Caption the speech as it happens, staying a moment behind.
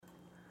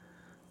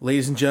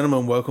Ladies and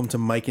gentlemen, welcome to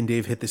Mike and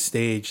Dave Hit the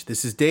Stage.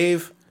 This is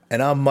Dave.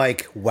 And I'm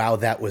Mike. Wow,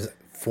 that was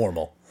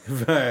formal.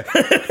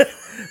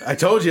 I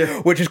told you.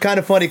 Which is kind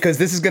of funny because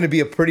this is going to be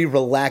a pretty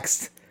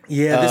relaxed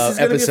This is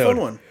going to be a fun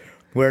one.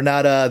 We're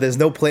not, there's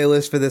no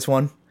playlist for this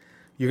one.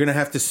 You're going to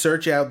have to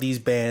search out these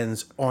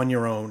bands on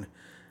your own.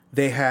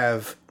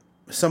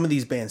 Some of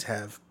these bands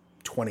have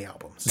 20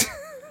 albums.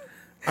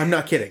 I'm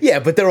not kidding. Yeah,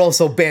 but they're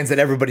also bands that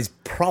everybody's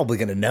probably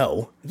going to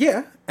know.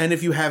 Yeah, and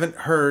if you haven't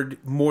heard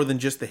more than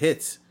just the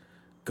hits,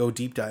 go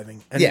deep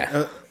diving.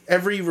 And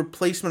every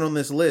replacement on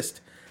this list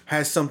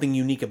has something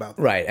unique about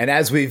them. Right, and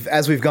as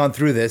we've gone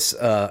through this,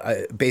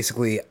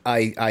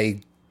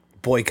 I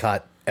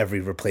boycott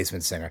every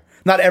replacement singer.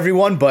 Not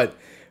everyone, but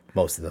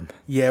most of them.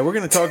 Yeah, we're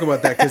going to talk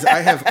about that because I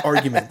have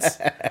arguments.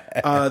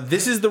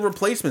 This is the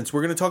replacements.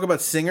 We're going to talk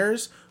about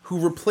singers who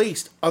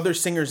replaced other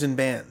singers in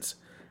bands.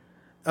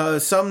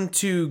 Some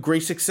to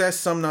great success,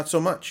 some not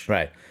so much.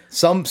 Right.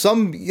 Some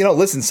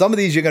listen, some of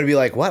these you're going to be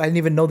like, what? I didn't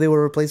even know they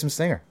were a replacement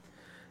singer.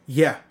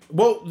 Yeah.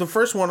 Well, the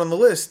first one on the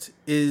list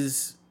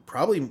is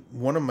probably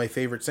one of my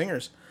favorite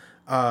singers.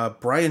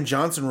 Brian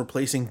Johnson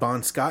replacing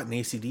Bon Scott in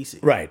AC/DC.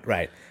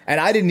 Right. And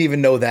I didn't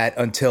even know that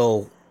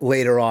until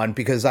later on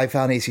because I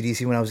found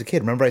AC/DC when I was a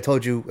kid. Remember I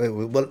told you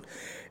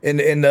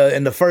in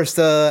the first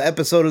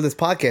episode of this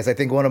podcast, I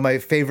think one of my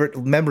favorite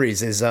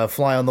memories is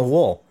Fly on the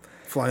Wall.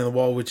 Fly on the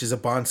Wall, which is a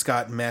Bon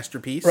Scott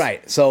masterpiece.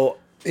 Right. So,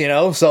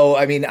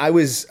 I mean, I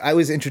was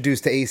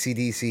introduced to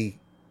AC/DC.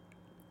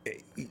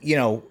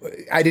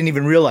 I didn't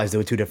even realize there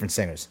were two different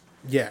singers.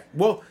 Yeah.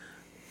 Well,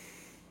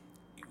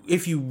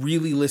 if you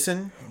really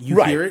listen,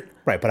 you hear it.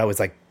 Right, but I was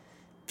like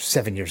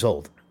 7 years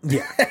old.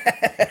 Yeah.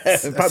 A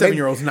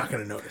 7-year-old's not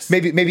going to notice.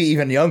 Maybe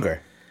even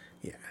younger.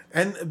 Yeah.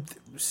 And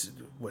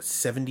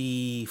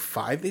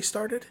 75 they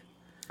started?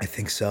 I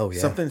think so, yeah.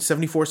 Something,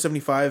 74,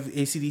 75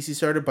 AC/DC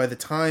started. By the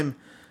time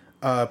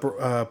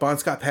Bon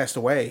Scott passed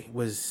away,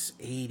 was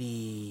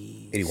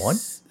 80... 81?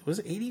 Was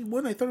it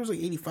 81? I thought it was like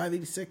 85,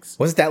 86.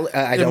 Was that...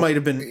 it might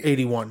have been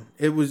 81.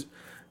 It was...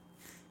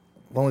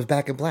 One was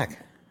Back in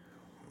Black.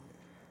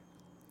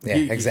 Yeah,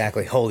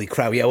 exactly. Holy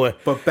crap. Yeah,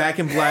 but Back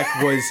in Black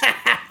was...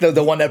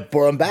 the one that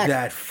brought him back.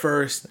 That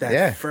first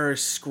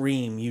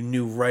scream, you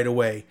knew right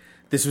away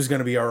this was going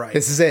to be all right.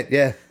 This is it,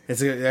 yeah.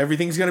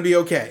 Everything's going to be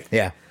okay.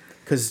 Yeah.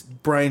 Because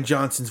Brian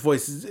Johnson's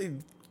voice is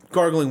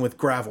gargling with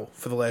gravel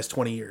for the last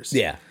 20 years.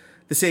 Yeah.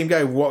 The same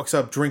guy walks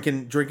up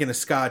drinking a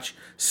scotch,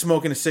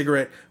 smoking a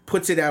cigarette,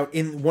 puts it out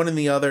in one and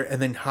the other, and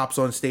then hops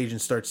on stage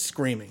and starts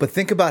screaming. But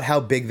think about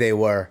how big they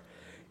were,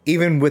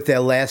 even with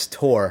their last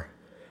tour.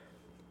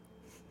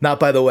 Not,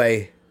 by the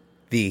way,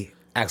 the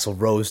Axl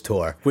Rose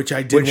tour, which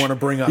I did want to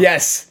bring up.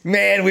 Yes,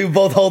 man, we were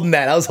both holding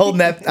that. I was holding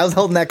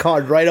that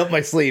card right up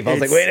my sleeve. I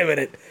was like, wait a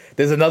minute,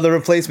 there's another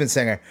replacement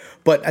singer,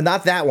 but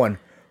not that one.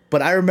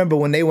 But I remember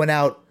when they went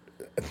out.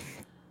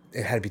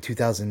 It had to be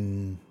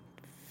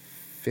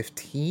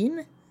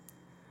 2015,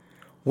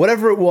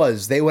 whatever it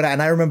was. They went out,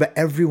 and I remember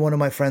every one of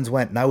my friends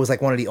went, and I was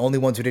like one of the only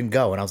ones who didn't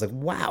go. And I was like,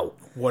 wow,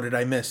 what did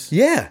I miss?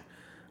 Yeah.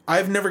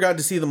 I've never got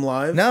to see them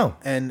live. No.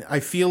 And I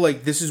feel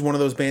like this is one of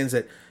those bands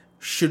that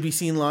should be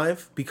seen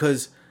live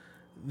because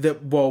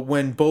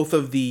when both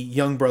of the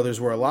Young brothers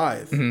were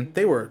alive, mm-hmm.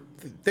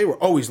 they were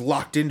always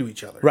locked into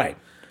each other. Right.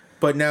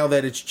 But now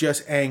that it's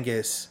just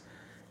Angus,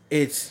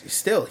 it's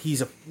still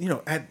he's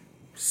at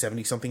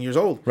 70 something years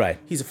old. Right.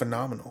 He's a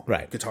phenomenal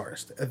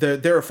guitarist.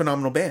 They're a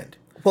phenomenal band.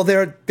 Well,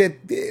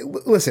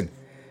 listen.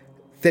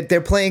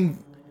 They're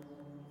playing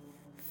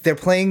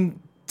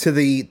to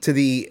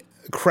the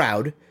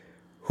crowd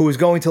who is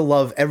going to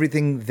love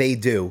everything they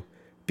do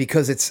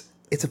because it's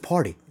a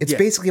party. It's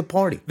basically a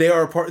party. They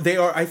are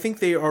I think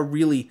they are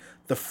really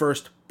the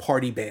first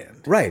party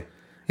band. Right.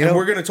 And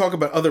we're going to talk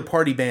about other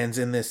party bands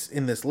in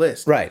this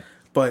list. Right.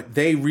 But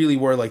they really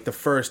were like the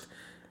first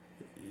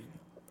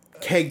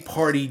keg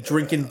party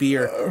drinking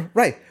beer.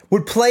 Right.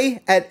 Would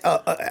play at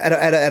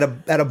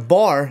a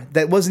bar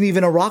that wasn't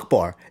even a rock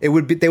bar. They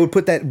would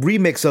put that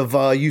remix of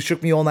You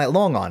Shook Me All Night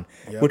Long on,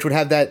 which would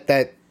have that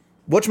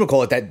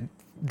whatchamacallit, that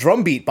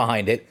drum beat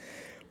behind it,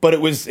 but it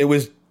was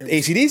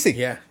AC/DC.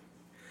 Yeah.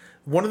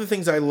 One of the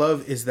things I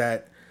love is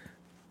that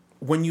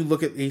when you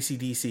look at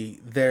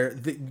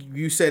AC/DC,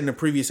 you said in a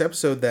previous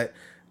episode that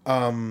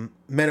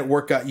Men at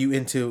Work got you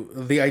into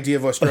the idea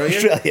of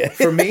Australia.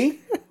 For me,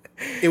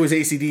 it was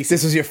AC/DC.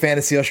 This was your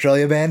fantasy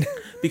Australia band?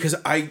 Because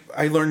I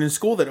learned in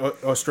school that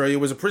Australia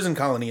was a prison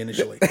colony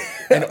initially.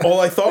 And all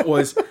I thought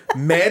was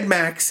Mad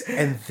Max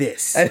and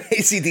this. And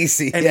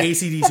AC/DC. And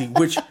AC/DC,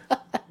 which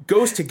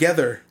goes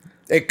together.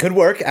 It could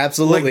work,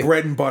 absolutely. Like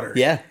bread and butter.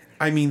 Yeah.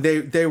 I mean,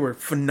 they were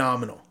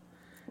phenomenal.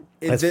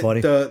 That's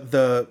funny.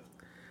 The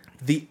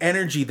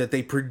energy that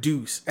they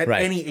produce at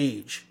any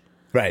age.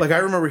 Right. Like I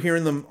remember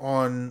hearing them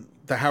on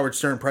the Howard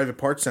Stern Private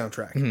Parts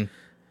soundtrack. Mm-hmm.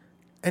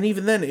 And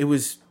even then it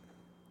was,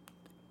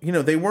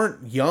 they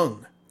weren't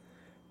young.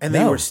 And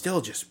they were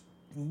still just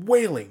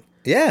wailing.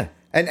 Yeah.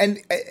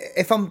 And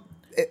if I'm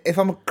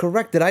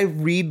correct, did I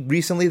read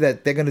recently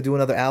that they're going to do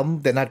another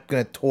album? They're not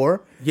going to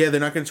tour? Yeah, they're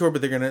not going to tour,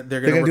 but they're going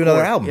to do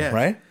another album,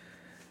 right?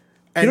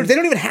 And They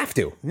don't even have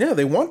to. no,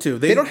 they want to.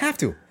 They don't have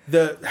to.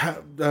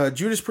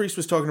 Judas Priest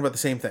was talking about the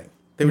same thing.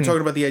 They were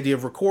talking about the idea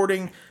of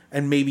recording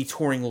and maybe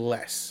touring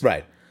less.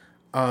 Right.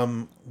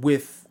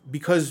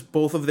 Because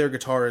both of their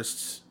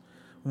guitarists,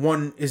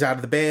 one is out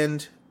of the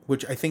band,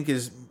 which I think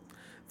is,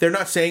 they're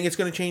not saying it's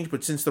going to change,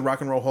 but since the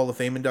Rock and Roll Hall of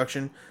Fame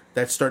induction,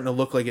 that's starting to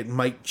look like it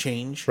might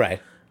change.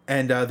 Right.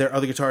 And their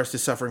other guitarist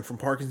is suffering from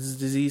Parkinson's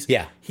disease.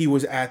 Yeah. He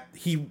was at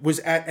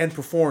and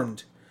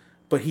performed,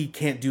 but he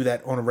can't do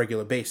that on a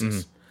regular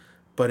basis.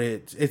 But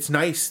it's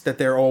nice that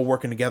they're all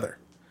working together.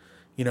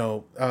 You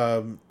know,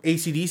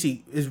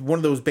 AC/DC is one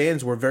of those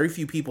bands where very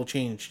few people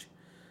changed.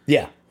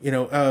 Yeah. You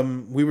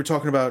know, we were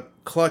talking about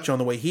Clutch on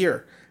the way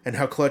here, and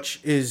how Clutch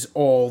is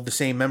all the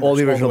same members, All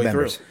the original way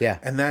members, through. yeah.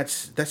 And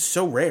that's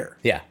so rare.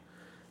 Yeah.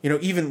 You know,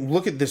 even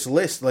look at this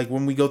list. Like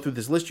when we go through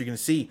this list, you're going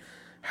to see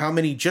how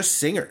many just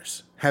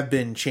singers have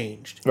been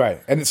changed.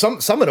 Right. And some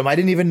of them, I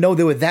didn't even know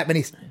there were that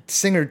many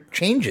singer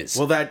changes.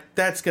 Well,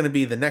 that's going to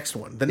be the next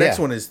one. The next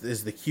one is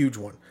the huge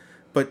one.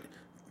 But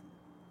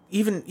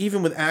even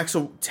with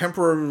Axl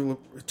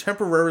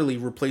temporarily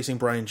replacing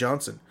Brian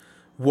Johnson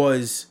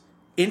was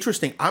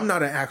interesting. I'm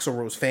not an Axl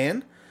Rose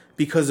fan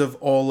because of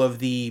all of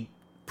the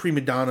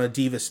prima donna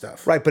diva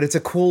stuff. Right, but it's a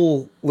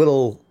cool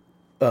little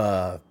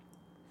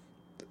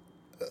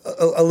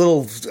a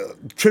little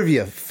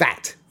trivia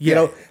fact, you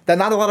know, that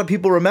not a lot of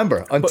people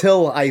remember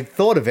until I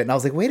thought of it, and I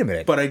was like, wait a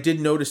minute. But I did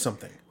notice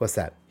something. What's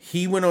that?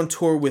 He went on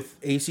tour with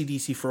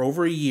AC/DC for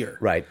over a year.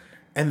 Right.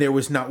 And there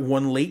was not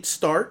one late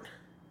start.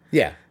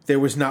 Yeah. There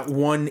was not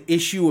one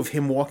issue of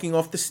him walking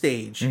off the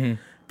stage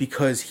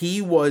because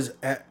he was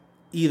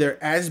either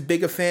as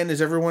big a fan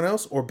as everyone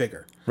else or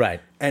bigger. Right.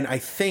 And I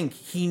think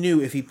he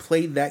knew if he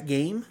played that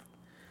game,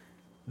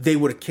 they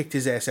would have kicked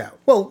his ass out.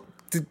 Well,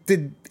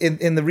 did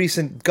in the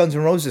recent Guns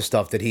N' Roses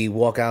stuff, did he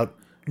walk out?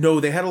 No,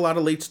 they had a lot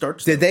of late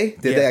starts. Did they?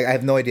 Did Yeah. they? I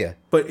have no idea.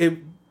 But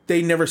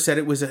they never said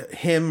it was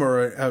him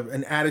or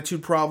an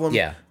attitude problem.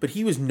 Yeah. But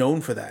he was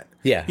known for that.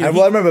 Yeah. You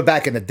know, I remember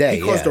back in the day.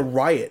 He caused yeah. a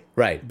riot.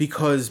 Right.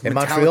 Because In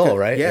Metallica, Montreal,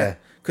 right? Yeah. Yeah.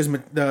 Because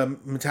the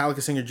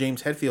Metallica singer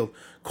James Hetfield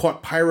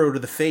caught pyro to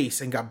the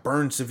face and got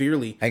burned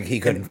severely. And he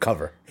couldn't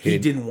cover. He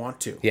didn't want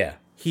to. Yeah.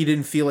 He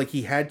didn't feel like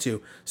he had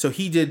to. So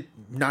he did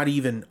not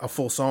even a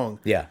full song.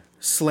 Yeah.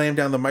 Slammed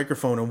down the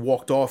microphone and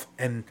walked off,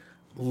 and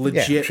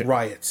legit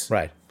riots.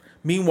 Right.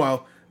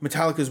 Meanwhile,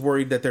 Metallica's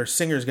worried that their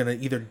singer's going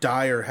to either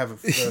die or have a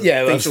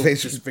facial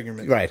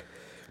disfigurement. Right.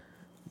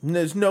 And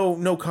there's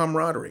no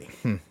camaraderie.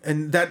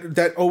 And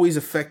that always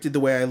affected the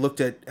way I looked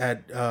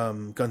at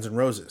Guns N'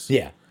 Roses.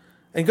 Yeah.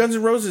 And Guns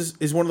N' Roses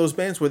is one of those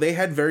bands where they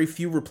had very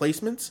few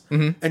replacements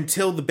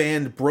until the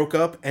band broke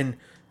up and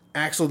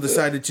Axl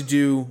decided to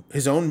do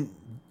his own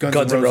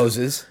Guns N'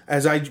 Roses.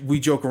 As we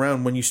joke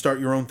around, when you start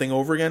your own thing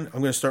over again,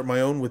 I'm going to start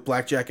my own with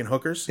Blackjack and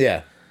Hookers.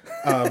 Yeah.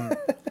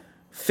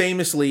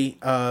 Famously,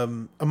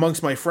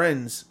 amongst my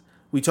friends,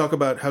 we talk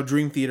about how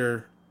Dream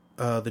Theater,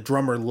 the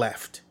drummer,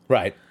 left.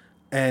 Right.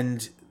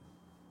 And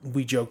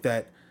we joke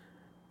that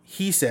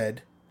he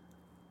said,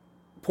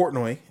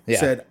 Portnoy Yeah.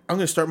 said, I'm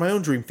going to start my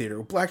own Dream Theater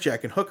with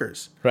Blackjack and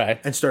Hookers. Right.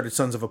 And started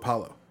Sons of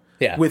Apollo.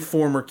 Yeah. With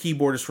former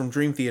keyboardist from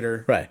Dream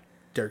Theater, Right.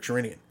 Derek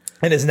Sherinian.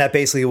 And isn't that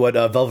basically what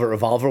Velvet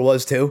Revolver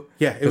was too?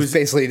 Yeah, it was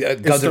basically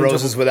Guns N'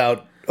 Roses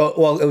without. Oh,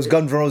 well, it was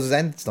Guns N' Roses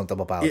and Stone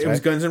Temple Pilots. It was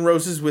Guns N'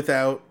 Roses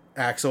without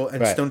Axl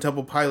and Right. Stone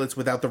Temple Pilots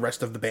without the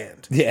rest of the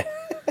band. Yeah.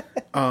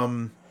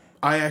 I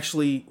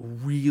actually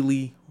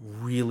really,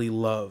 really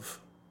love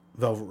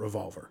Velvet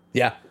Revolver.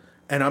 Yeah.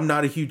 And I'm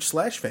not a huge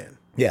Slash fan.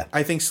 Yeah.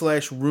 I think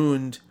Slash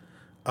ruined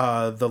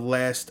the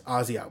last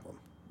Ozzy album.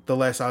 The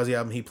last Ozzy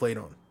album he played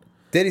on.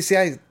 Did he see?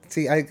 I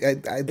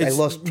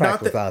lost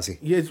track with Ozzy.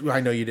 Yeah, I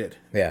know you did.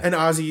 Yeah. And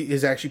Ozzy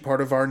is actually part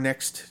of our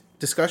next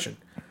discussion.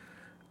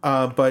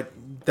 But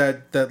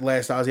that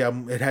last Ozzy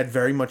album, it had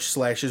very much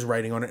Slash's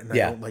writing on it, and I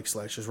don't like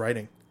Slash's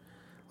writing.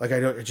 Like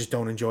I just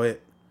don't enjoy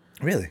it.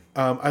 Really?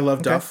 I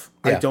love Duff.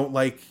 Yeah. I don't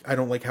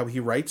like how he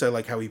writes. I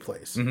like how he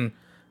plays. And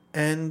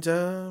Matt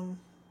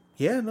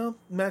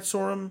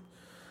Sorum.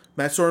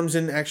 Matt Sorum's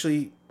in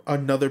actually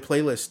another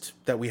playlist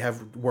that we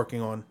have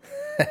working on,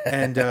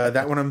 and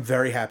that one I'm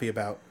very happy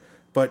about.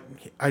 But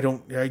I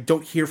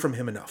don't hear from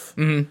him enough.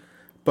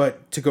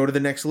 But to go to the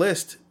next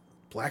list,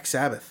 Black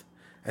Sabbath,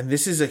 and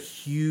this is a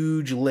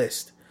huge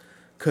list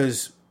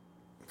because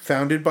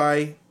founded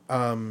by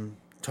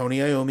Tony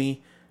Iommi,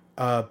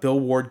 Bill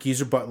Ward,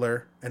 Geezer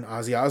Butler, and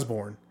Ozzy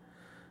Osbourne.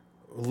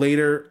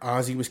 Later,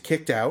 Ozzy was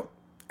kicked out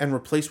and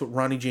replaced with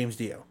Ronnie James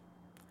Dio.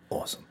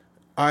 Awesome.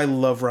 I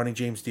love Ronnie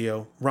James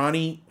Dio.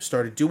 Ronnie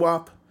started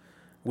doo-wop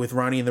with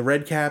Ronnie and the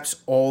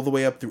Redcaps all the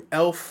way up through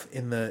Elf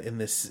in the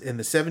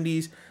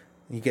 70s.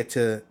 You get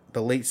to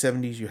the late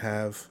 70s, you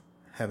have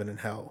Heaven and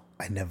Hell.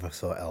 I never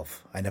saw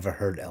Elf. I never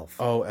heard Elf.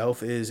 Oh,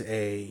 Elf is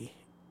it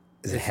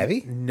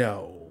heavy?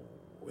 No.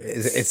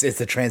 It's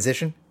the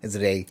transition? Is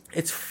it a...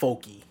 It's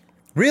folky.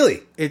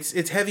 Really?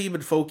 It's heavy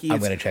but folky. I'm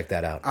going to check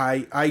that out.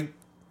 I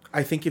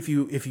think if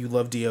you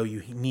love Dio,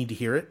 you need to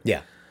hear it.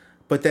 Yeah.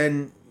 But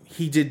then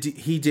he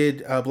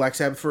did Black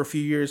Sabbath for a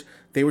few years.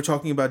 They were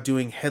talking about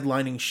doing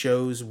headlining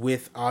shows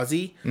with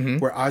Ozzy,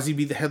 where Ozzy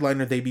be the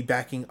headliner, they'd be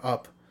backing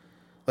up,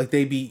 like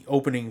they'd be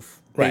opening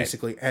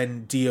basically,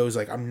 and Dio's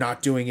like, I'm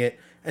not doing it,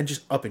 and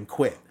just up and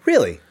quit.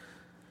 Really?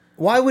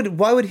 Why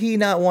would he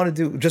not want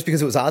to do, just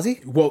because it was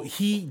Ozzy? Well,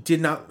 he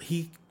did not.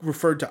 He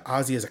referred to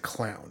Ozzy as a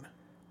clown.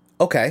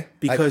 Okay.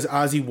 Because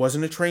Ozzy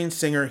wasn't a trained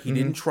singer. He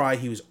didn't try.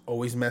 He was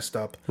always messed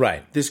up.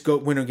 Right. This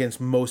went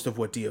against most of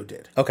what Dio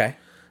did. Okay.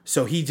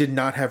 So he did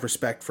not have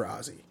respect for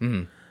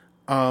Ozzy.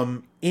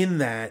 In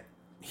that,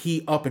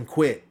 he up and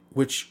quit,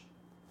 which,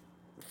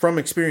 from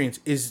experience,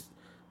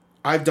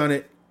 I've done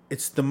it.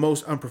 It's the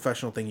most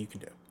unprofessional thing you can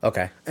do.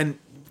 Okay. And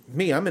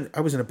me, I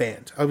was in a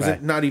band. I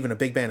was not even a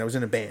big band. I was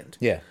in a band.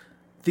 Yeah.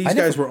 These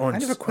guys were on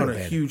a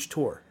huge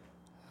tour.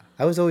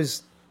 I was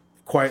always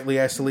Quietly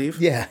asked to leave.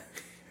 Yeah.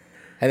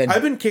 And then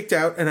I've been kicked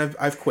out and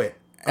I've quit.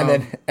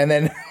 And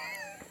then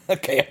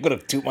okay, I'm gonna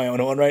toot my own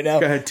horn right now.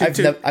 Go ahead,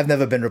 toot. I've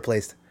never been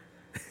replaced.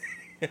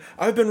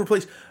 I've been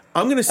replaced.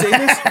 I'm gonna say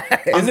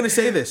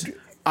this.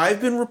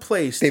 I've been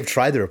replaced. They've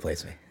tried to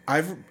replace me.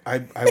 I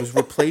was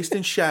replaced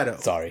in Shadow.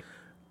 Sorry.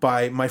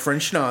 By my friend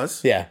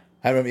Schnoz. Yeah.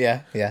 I remember,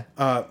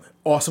 yeah.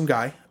 Awesome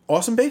guy.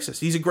 Awesome bassist.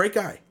 He's a great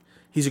guy.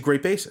 He's a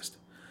great bassist.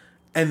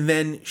 And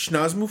then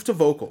Schnoz moved to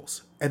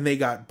vocals, and they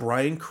got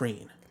Brian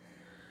Crean.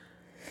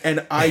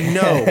 And I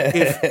know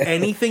if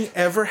anything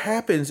ever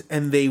happens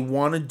and they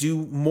want to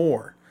do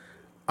more,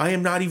 I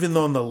am not even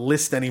on the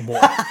list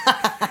anymore.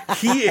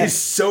 He is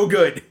so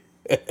good.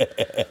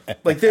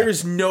 Like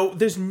there's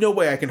no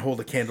way I can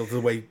hold a candle to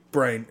the way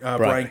Brian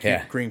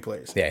Crean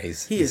plays. Yeah,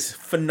 he is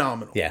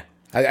phenomenal. Yeah.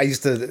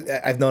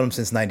 I've known him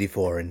since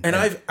 '94, and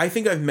I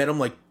think I've met him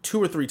like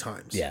 2 or 3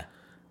 times. Yeah.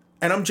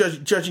 And I'm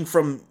judging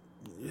from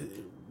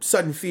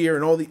Sudden Fear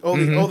and all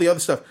the other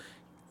stuff.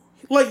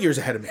 Light years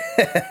ahead of me.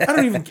 I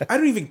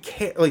don't even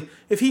care. Like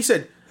if he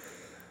said,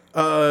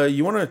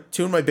 "You want to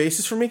tune my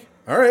basses for me?"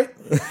 All right,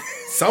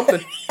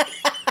 something.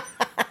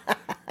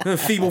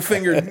 Feeble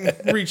fingered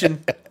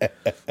reaching.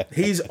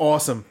 He's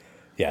awesome.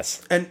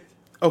 Yes. And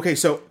okay,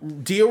 so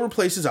Dio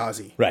replaces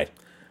Ozzy. Right.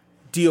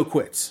 Dio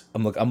quits.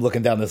 I'm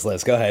looking down this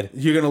list. Go ahead.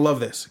 You're gonna love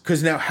this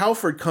because now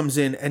Halford comes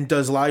in and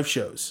does live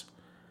shows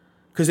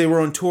because they were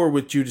on tour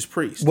with Judas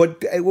Priest.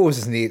 What was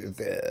his name?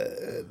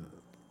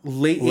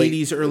 Late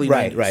 80s, early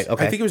 90s. Right,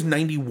 okay. I think it was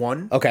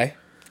 91. Okay.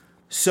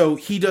 So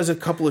he does a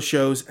couple of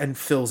shows and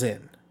fills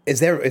in.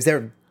 Is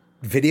there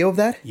video of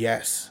that?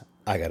 Yes.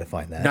 I got to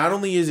find that. Not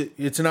only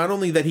it's not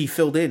only that he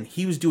filled in,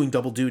 he was doing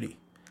double duty.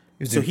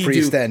 He was doing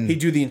Priest then. He'd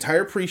do the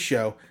entire Priest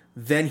show,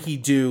 then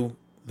he'd do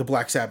the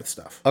Black Sabbath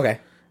stuff.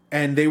 Okay.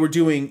 And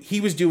he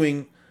was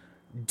doing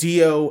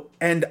Dio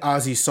and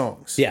Ozzy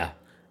songs. Yeah.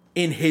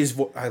 In his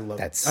voice. I love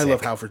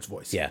Halford's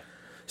voice. Yeah.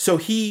 So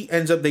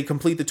they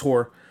complete the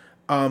tour.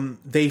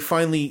 They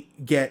finally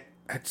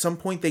at some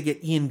point they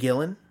get Ian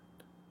Gillan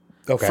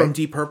from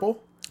Deep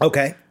Purple.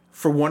 Okay.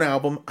 For one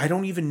album. I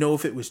don't even know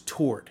if it was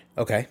toured.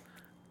 Okay.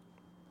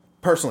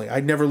 Personally, I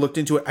never looked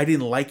into it. I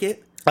didn't like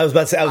it. I was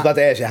about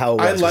to ask you how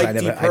it was.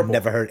 I'd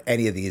never heard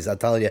any of these. I'll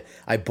tell you,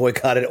 I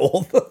boycotted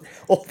all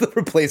the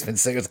replacement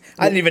singers.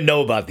 I didn't even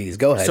know about these.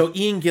 Go ahead. So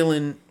Ian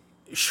Gillan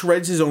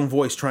shreds his own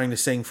voice trying to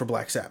sing for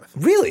Black Sabbath.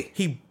 Really?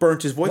 He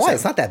burnt his voice Why? out.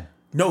 It's not that.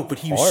 No, but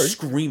he hard. was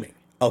screaming.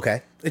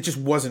 Okay. It just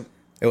wasn't.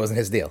 It wasn't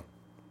his deal.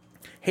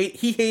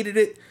 He hated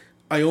it.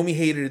 Iommi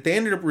hated it. They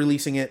ended up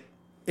releasing it.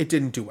 It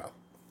didn't do well.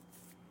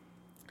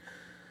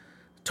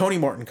 Tony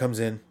Martin comes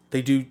in.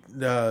 They do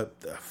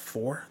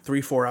 4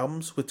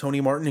 albums with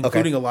Tony Martin,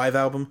 including a live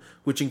album,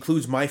 which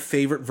includes my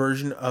favorite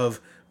version of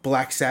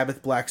Black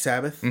Sabbath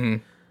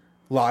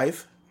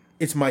live.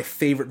 It's my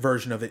favorite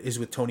version of it is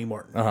with Tony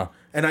Martin.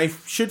 And I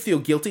should feel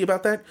guilty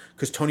about that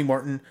because Tony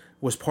Martin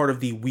was part of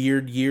the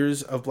weird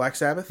years of Black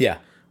Sabbath. Yeah.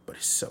 But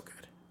it's so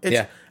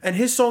good. And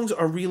his songs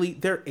are really,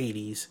 they're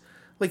 80s.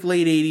 Like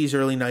late 80s,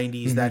 early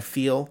 90s, that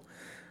feel.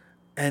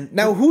 And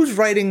now who's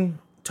writing?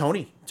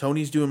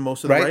 Tony's doing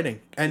most of the writing.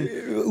 And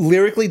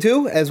lyrically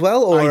too, as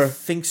well? Or I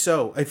think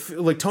so. I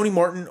feel like Tony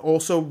Martin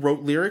also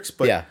wrote lyrics,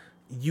 but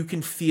you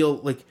can feel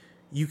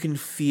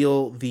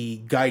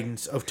the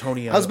guidance of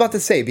Tony. I was about to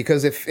say,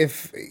 because if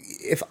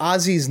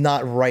Ozzy's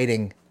not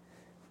writing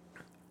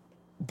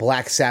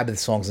Black Sabbath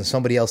songs and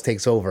somebody else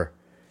takes over,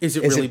 is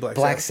it really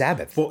Black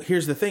Sabbath? Well,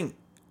 here's the thing.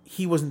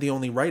 He wasn't the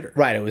only writer.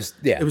 Right, it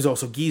was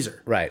also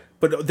Geezer. Right.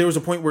 But there was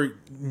a point where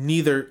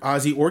neither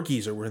Ozzy or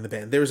Geezer were in the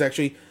band. There was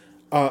actually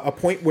a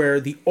point where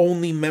the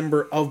only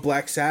member of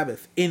Black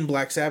Sabbath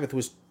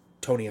was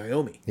Tony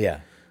Iommi.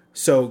 Yeah.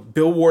 So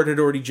Bill Ward had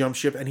already jumped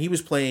ship, and he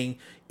was playing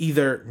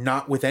either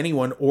not with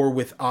anyone or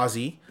with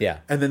Ozzy.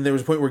 Yeah. And then there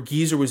was a point where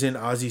Geezer was in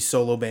Ozzy's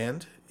solo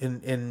band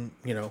in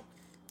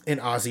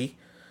Ozzy.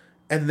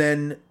 And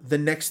then the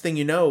next thing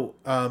you know,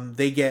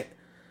 they get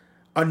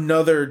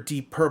another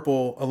Deep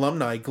Purple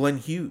alumni, Glenn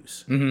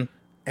Hughes. Mm-hmm.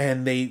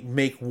 And they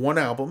make one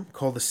album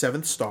called The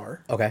Seventh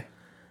Star. Okay.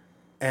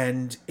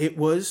 And it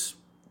was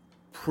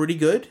pretty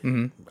good.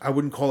 Mm-hmm. I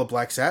wouldn't call it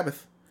Black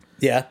Sabbath.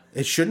 Yeah.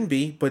 It shouldn't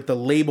be, but the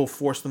label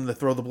forced them to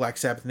throw the Black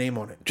Sabbath name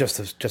on it. Just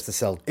to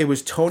sell. It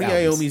was Tony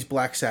albums. Iommi's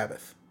Black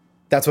Sabbath.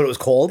 That's what it was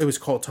called? It was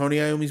called Tony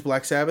Iommi's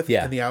Black Sabbath,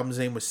 Yeah. and the album's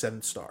name was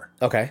Seventh Star.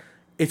 Okay.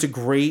 It's a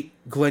great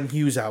Glenn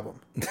Hughes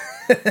album.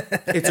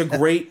 It's a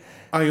great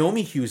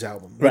Iommi Hughes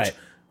album. Which Right.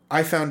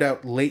 I found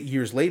out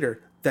years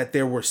later that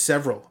there were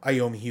several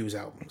Iommi Hughes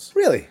albums.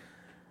 Really?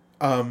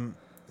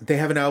 They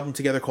have an album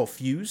together called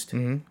Fused.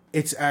 Mm-hmm.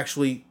 It's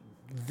actually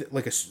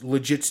like a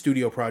legit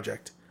studio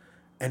project,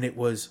 and it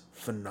was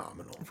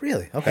phenomenal.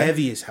 Really? Okay.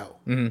 Heavy as hell.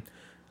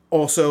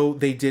 Also,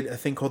 they did a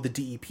thing called the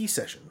DEP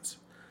sessions.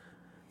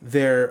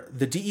 The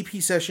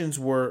DEP sessions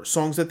were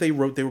songs that they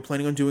wrote. They were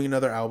planning on doing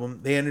another album.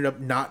 They ended up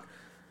not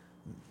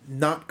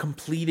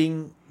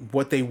completing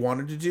what they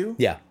wanted to do.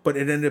 Yeah. But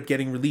it ended up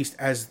getting released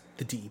as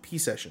the DEP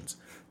sessions.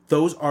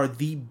 Those are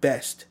the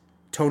best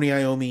Tony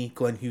Iommi,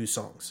 Glenn Hughes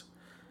songs.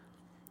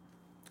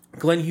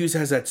 Glenn Hughes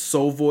has that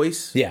soul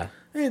voice. Yeah.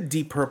 And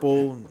Deep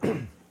Purple.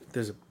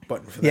 There's a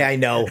button for that. Yeah, I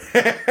know.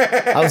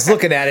 I was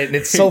looking at it, and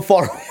it's so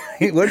far away.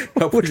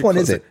 Which one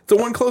is it? It's the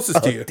one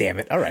closest to you. Damn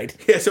it. All right.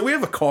 Yeah, so we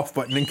have a cough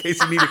button in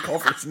case you need a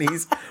cough or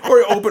sneeze, or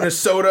you open a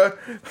soda,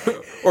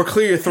 or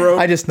clear your throat.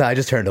 I just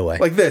turned away.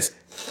 like this.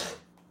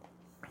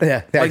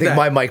 Yeah, I think that.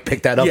 my mic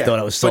picked that up, Yeah, though,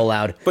 and it was so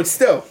loud. But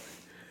still.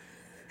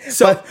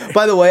 So But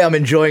by the way, I'm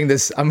enjoying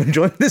this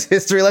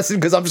history lesson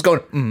because I'm just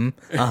going,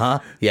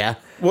 yeah.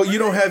 well, you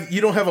don't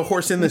have a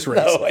horse in this race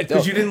No, I don't.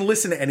 because you didn't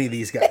listen to any of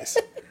these guys.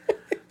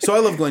 So I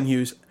love Glenn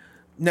Hughes.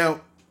 Now,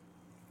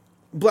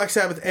 Black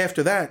Sabbath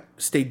after that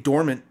stayed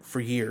dormant for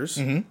years,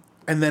 and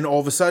then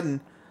all of a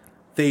sudden,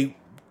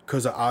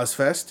 because of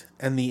Ozfest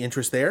and the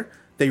interest there,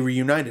 they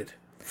reunited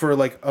for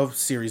like a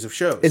series of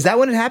shows. Is that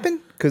when it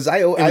happened? Because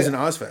it was an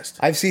Ozfest.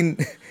 I've seen.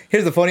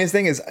 Here's the funniest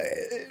thing: is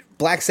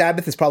Black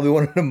Sabbath is probably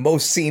one of the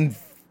most seen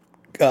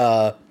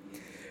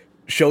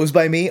shows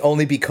by me,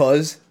 only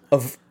because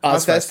of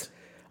Ozfest. Ozfest.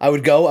 I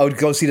would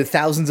go see the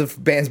thousands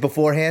of bands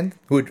beforehand.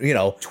 Who would 20 to you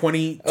know,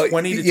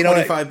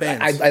 25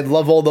 bands. I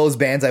love all those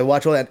bands. I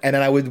watch all that, and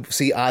then I would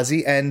see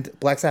Ozzy and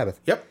Black Sabbath.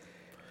 Yep.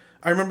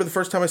 I remember the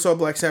first time I saw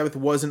Black Sabbath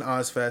was in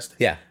Ozfest.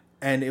 Yeah,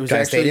 And it was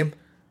Giant actually... Stadium?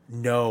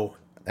 No.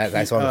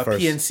 I saw the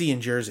first. PNC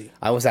in Jersey.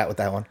 I was at with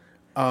that one.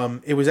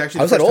 It was actually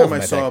I was the at first all of time them,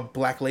 I I saw think.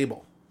 Black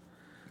Label.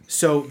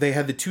 So they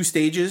had the two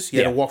stages. You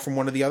had Yeah. to walk from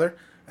one to the other.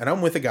 And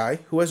I'm with a guy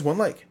who has one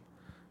leg.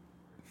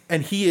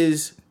 And he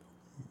is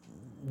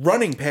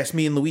running past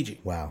me and Luigi.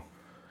 Wow,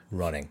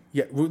 running.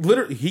 Yeah,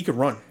 literally, he could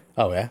run.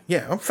 Oh yeah,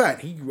 Yeah, I'm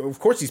fat. Of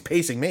course he's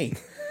pacing me.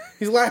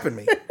 He's lapping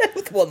me.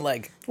 with one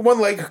leg. One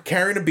leg,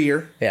 carrying a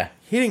beer. Yeah,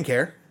 He didn't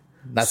care.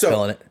 not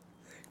spilling it.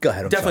 Go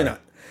ahead. I'm Definitely sorry.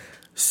 not.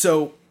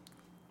 So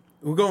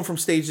we're going from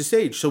stage to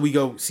stage. So we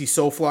go see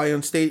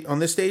Soulfly on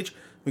this stage.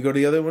 We go to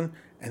the other one,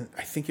 and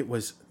I think that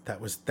was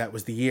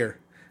the year.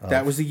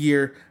 That was the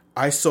year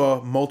I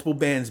saw multiple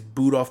bands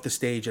boot off the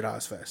stage at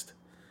Ozfest.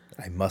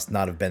 I must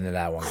not have been in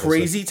that one.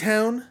 Crazy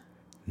Town,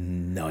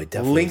 No, I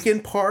definitely. Linkin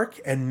Park,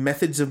 and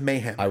Methods of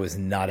Mayhem. I was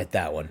not at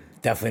that one.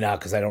 Definitely not,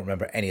 because I don't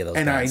remember any of those.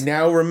 And bands. I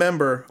now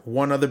remember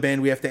one other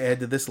band we have to add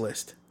to this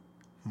list: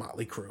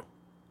 Motley Crue.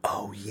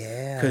 Oh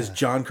yeah, Because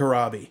John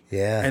Corabi.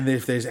 Yeah. And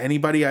if there's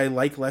anybody I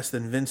like less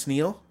than Vince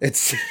Neil,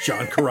 it's.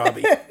 John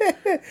Corabi.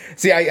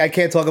 See, I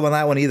can't talk about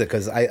that one either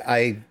because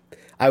I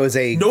was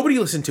a Nobody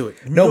listened to it.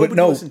 no,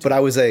 listened to but I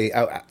was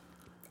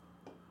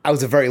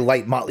a very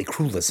light Motley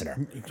Crue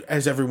listener. it,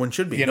 as everyone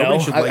should be. You Nobody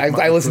know, should like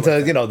Motley I listened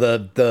Crue to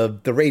like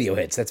that. the radio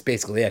hits. That's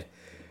basically it.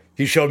 If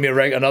you showed me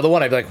another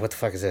one, I'd be like, "What the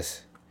fuck is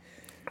this?"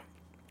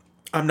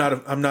 I'm not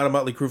a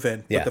Motley Crue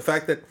fan, Yeah. but the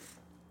fact that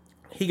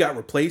he got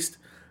replaced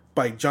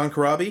by John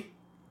Corabi,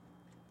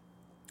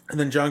 and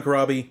then John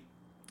Corabi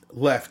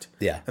left,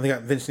 Yeah. and they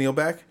got Vince Neil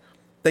back.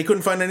 They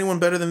couldn't find anyone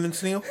better than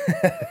Vince Neil.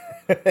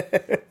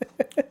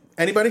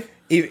 Anybody?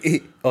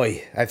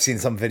 I've seen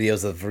some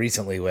videos of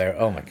recently where,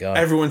 oh my god,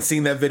 Everyone's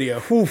seen that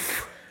video.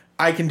 Oof.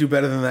 I can do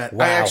better than that.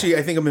 Wow. I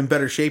think I'm in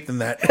better shape than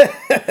that,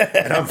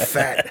 and I'm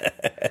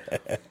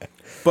fat.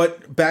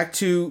 But back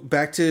to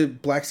Black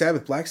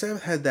Sabbath. Black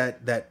Sabbath had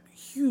that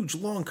huge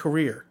long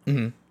career,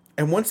 and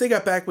once they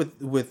got back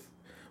with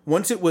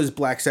once it was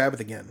Black Sabbath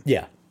again,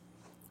 yeah,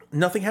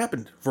 nothing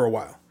happened for a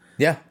while.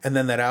 yeah. And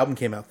then that album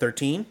came out,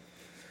 13.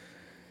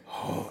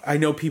 Oh, I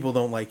know people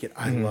don't like it.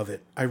 I love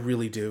it. I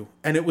really do.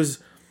 And it was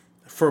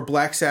for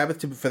Black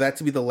Sabbath for that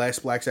to be the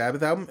last Black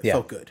Sabbath album. It Yeah.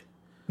 felt good.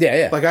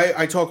 Yeah. Like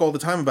I talk all the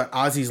time about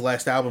Ozzy's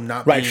last album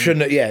not Right, being,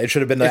 shouldn't. It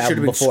should have been the it should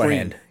album have been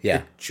beforehand. Scream. Yeah.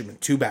 It should have been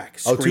Two Back.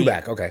 Oh, Two Scream.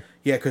 Back. Okay.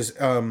 Yeah, because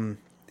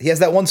He has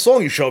that one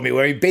song you showed me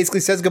where he basically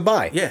says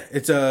goodbye. yeah,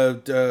 it's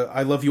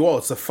I Love You All.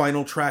 It's the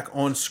final track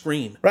on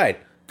screen. Right.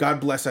 God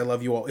bless, I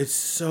love you all. It's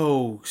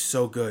so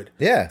good.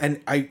 Yeah.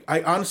 And I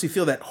honestly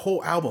feel that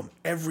whole album,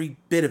 every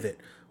bit of it,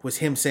 was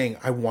him saying,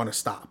 I want to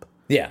stop.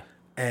 Yeah.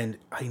 And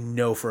I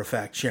know for a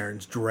fact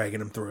Sharon's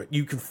dragging him through it.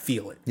 You can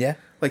feel it. Yeah.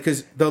 Like,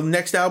 because the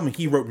next album,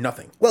 he wrote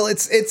nothing. Well,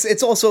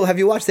 it's also. Have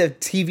you watched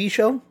that TV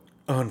show?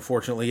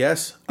 Unfortunately,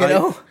 yes. You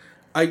know?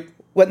 I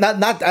Well,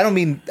 not. I don't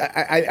mean.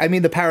 I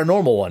mean the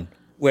paranormal one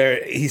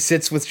where he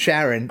sits with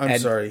Sharon. I'm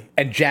sorry.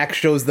 And Jack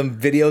shows them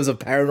videos of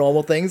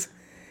paranormal things,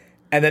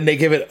 and then they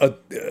give it a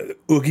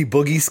oogie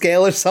boogie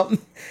scale or something.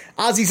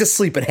 Ozzy's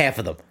asleep in half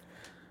of them.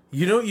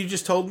 you know what you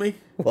just told me?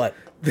 What?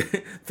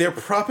 they're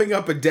propping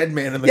up a dead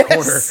man in the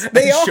Yes, corner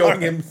they and are.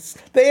 showing him.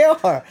 They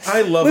are.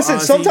 I love Listen,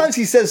 Ozzy. sometimes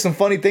he says some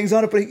funny things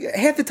on it, but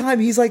half the time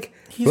he's like,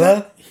 He's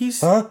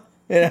huh?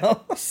 You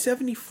know?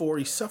 74.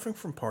 He's suffering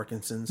from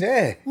Parkinson's.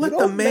 Yeah, Let good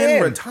the old man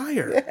man.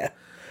 retire. Yeah.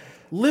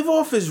 Live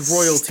off his Stop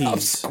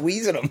royalties.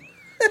 squeezing him.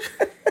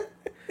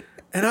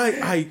 And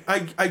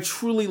I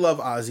truly love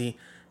Ozzy.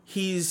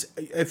 He's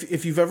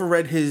if you've ever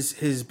read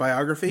his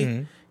biography,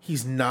 Mm-hmm.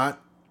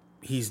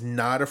 he's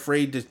not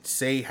afraid to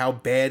say how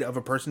bad of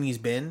a person he's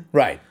been.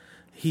 Right.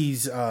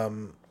 He's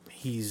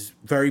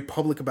very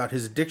public about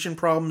his addiction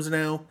problems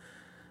now.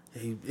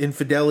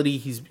 Infidelity.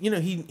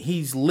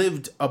 He's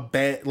lived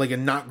a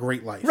not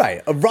great life.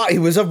 Right. He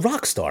was a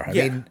rock star. I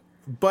Yeah. mean,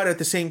 But at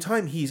the same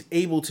time, he's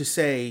able to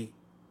say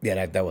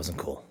yeah, that wasn't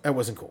cool. that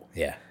wasn't cool.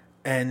 Yeah.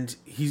 And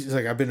he's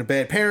like, I've been a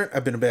bad parent,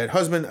 I've been a bad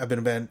husband, I've been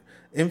a bad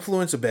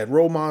influence, a bad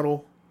role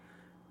model,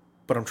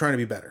 but I'm trying to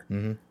be better.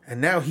 Mm-hmm.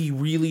 And now he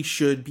really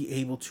should be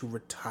able to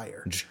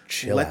retire. Just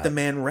chill Let out. the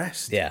man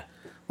rest. Yeah.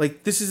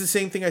 Like, this is the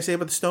same thing I say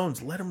about the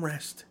Stones. Let him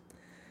rest.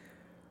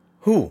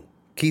 Who?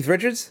 Keith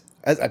Richards?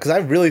 Because I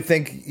really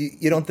think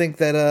you don't think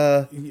that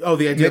Oh,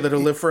 the idea that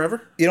he'll live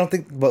forever? you don't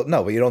think but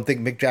you don't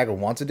think Mick Jagger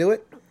wants to do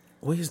it.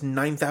 Well, he has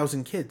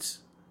 9,000 kids.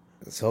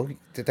 So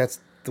that's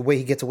the way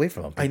he gets away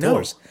from them. I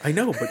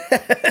know,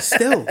 but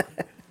still,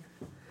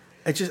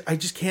 I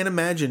just can't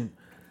imagine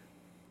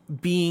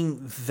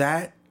being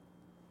that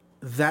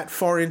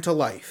far into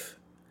life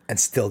and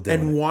still doing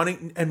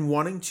and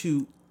wanting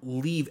to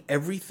leave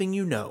everything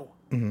you know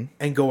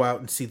and go out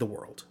and see the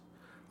world.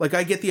 Like,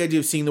 I get the idea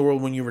of seeing the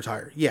world when you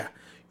retire, yeah,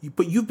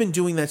 but you've been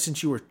doing that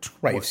since you were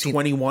You've seen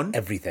 21.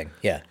 everything.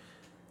 Yeah.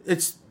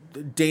 It's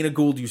Dana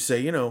Gould. You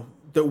say,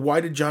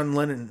 why did John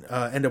Lennon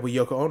end up with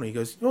Yoko Ono? He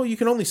goes, well, you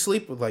can only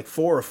sleep with like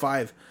 4,000 or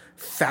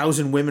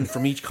 5,000 women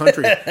from each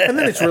country, and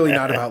then it's really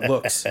not about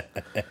looks.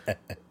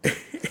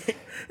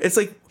 It's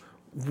like,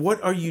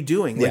 what are you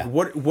doing? Like, Yeah.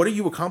 what are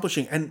you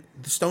accomplishing? And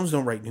the Stones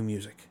don't write new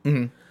music.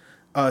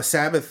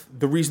 Sabbath,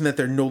 the reason that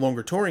they're no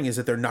longer touring is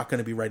that they're not going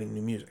to be writing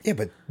new music. Yeah,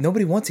 but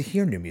nobody wants to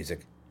hear new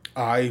music.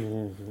 I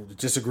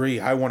disagree.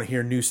 I want to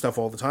hear new stuff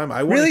all the time.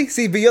 I want Really?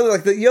 See, but you're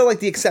like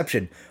the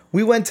exception.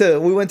 We went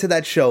to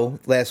that show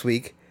last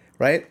week,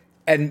 right?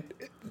 And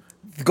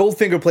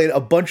Goldfinger played a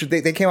bunch of.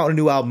 They came out with a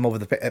new album over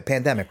the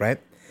pandemic, right?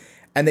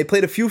 And they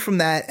played a few from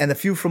that and a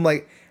few from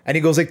and he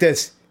goes like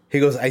this. He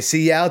goes, "I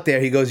see you out there."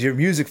 He goes, "You're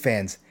music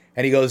fans,"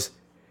 and he goes,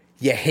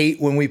 "You hate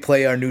when we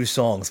play our new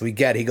songs. We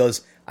get." He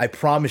goes, "I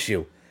promise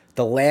you,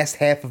 the last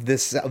half of the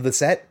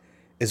set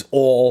is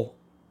all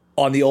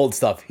on the old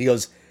stuff." He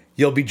goes,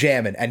 "You'll be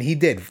jamming," and he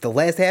did. The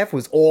last half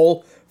was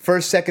all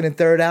first, second, and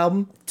third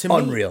album.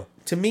 Unreal.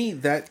 To me,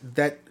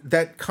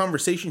 that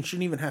conversation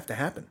shouldn't even have to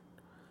happen.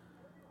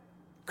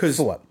 Because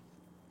For what?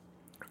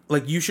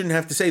 like, you shouldn't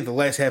have to say the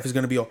last half is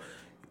going to be all.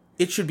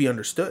 It should be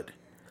understood.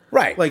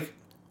 Right. Like,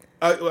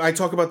 I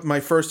talk about my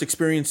first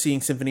experience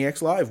seeing Symphony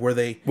X live, where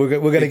we're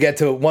gonna get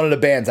to one of the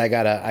bands. I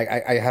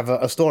have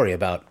a story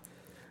about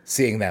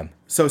seeing them.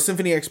 So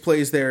Symphony X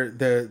plays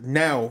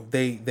now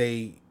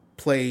they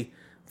play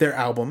their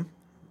album,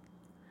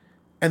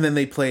 and then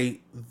they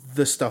play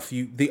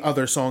the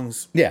other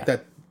songs Yeah.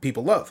 that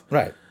people love.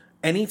 Right.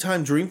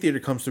 Anytime Dream Theater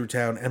comes through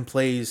town and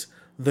plays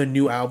the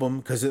new album,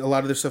 because a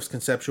lot of their stuff's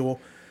conceptual,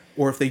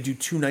 or if they do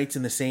 2 nights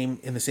in the same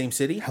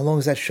city. How long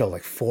is that show?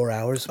 Like 4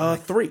 hours?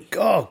 3.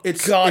 Oh,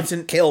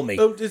 God, kill me.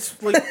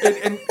 It's like,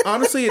 and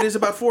honestly, it is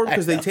about 4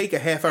 because they take a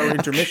half-hour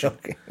intermission.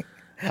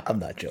 I'm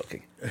not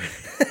joking.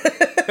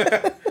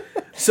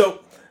 So,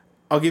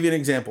 I'll give you an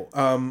example.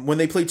 When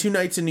they play 2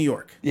 nights in New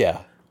York, Yeah.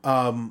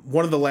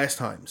 one of the last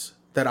times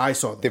that I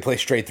saw them, They play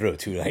straight through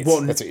 2 nights.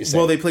 well, That's what you're saying.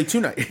 well, they play 2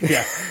 nights.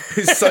 Yeah,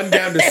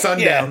 sundown to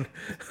sundown.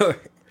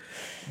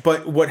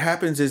 But what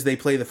happens is they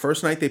play the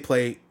first night. They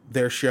play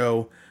their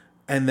show,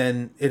 and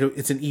then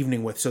it's an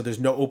evening with. So there's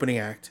no opening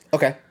act.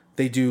 Okay.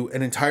 They do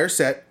an entire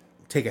set,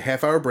 take a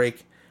half-hour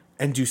break,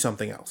 and do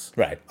something else.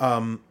 Right.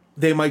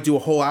 They might do a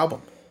whole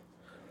album,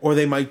 or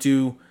they might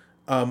do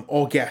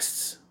all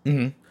guests.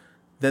 Mm-hmm.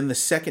 Then the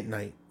second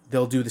night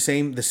they'll do the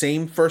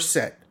same first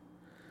set,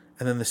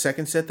 and then the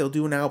second set they'll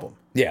do an album,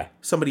 Yeah.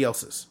 somebody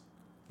else's,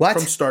 What?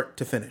 from start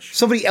to finish.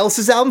 Somebody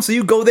else's album? So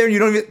you go there and you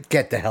don't even...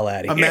 Get the hell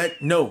out of here.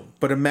 No,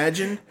 but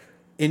imagine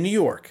in New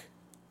York,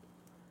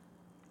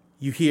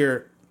 you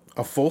hear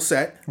a full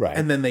set, Right.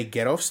 and then they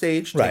get off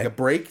stage, take Right. a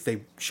break,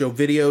 they show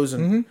videos,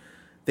 and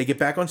they get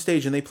back on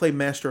stage and they play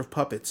Master of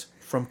Puppets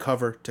from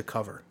cover to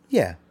cover.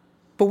 Yeah.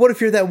 But what if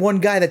you're that one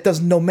guy that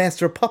doesn't know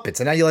Master of Puppets?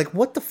 And now you're like,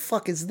 what the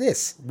fuck is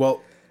this?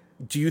 Well,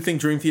 do you think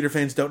Dream Theater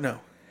fans don't know?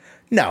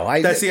 No,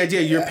 That's the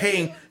idea. You're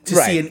paying to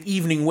Right. see an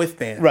evening with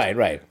band. Right,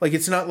 right. Like,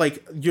 it's not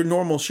like your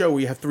normal show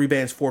where you have 3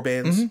 bands, 4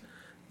 bands.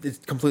 It's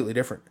completely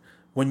different.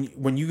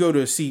 When you go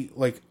to see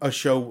like a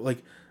show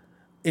like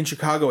in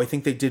Chicago, I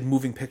think they did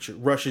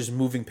Rush's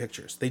Moving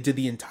Pictures. They did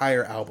the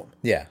entire album.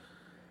 Yeah.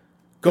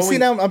 See,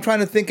 now I'm trying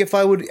to think if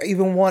I would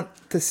even want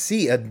to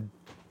see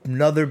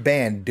another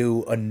band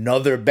do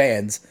another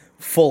band's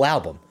full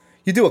album.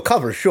 You do a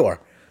cover, sure.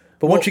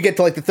 But once you get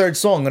to like the third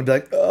song, I'm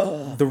going to be like,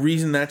 oh. the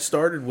reason that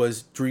started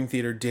was Dream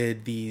Theater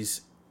did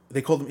these.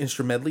 They called them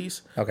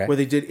instrumentalies. Okay. Where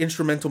they did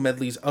instrumental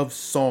medleys of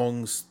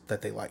songs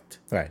that they liked,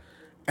 Right.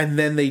 and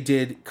then they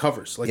did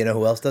covers. Like You know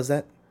who else does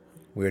that?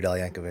 Weird Al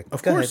Yankovic.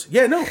 Of Go course. ahead.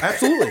 Yeah, no,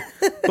 absolutely.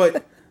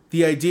 But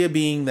the idea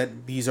being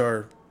that these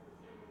are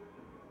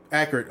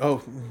accurate.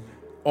 Oh,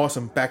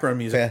 awesome. Background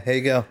music. Yeah, here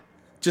you go.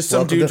 Just some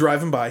Welcome dude to-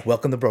 driving by.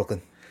 Welcome to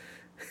Brooklyn.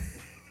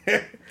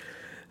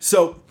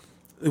 So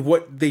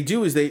what they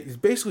do is it's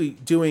basically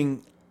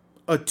doing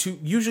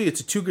usually it's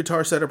a 2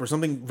 guitar setup or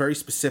something very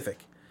specific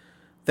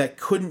that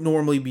couldn't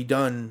normally be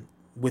done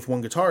with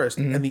one guitarist,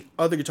 and the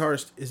other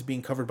guitarist is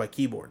being covered by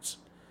keyboards.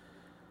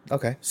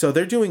 Okay. So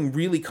they're doing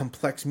really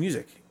complex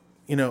music.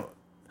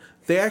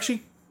 They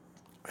actually,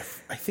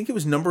 I think it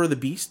was Number of the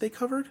Beast they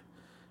covered.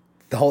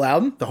 The whole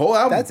album? The whole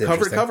album, That's cover to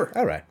interesting. cover.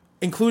 All right.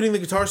 Including the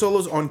guitar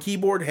solos on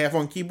keyboard, half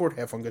on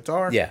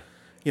guitar. Yeah.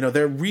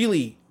 They're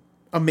really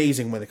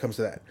amazing when it comes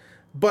to that.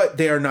 But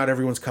they are not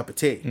everyone's cup of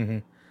tea. Mm-hmm.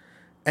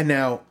 And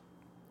now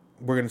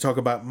we're going to talk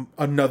about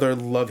another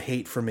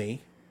love-hate for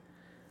me,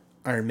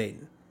 Iron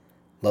Maiden.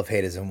 Love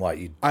hate is in what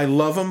you. I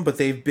love them, but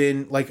they've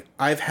been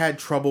I've had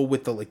trouble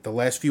with the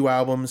last few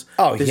albums.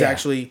 Oh, There's yeah.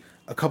 actually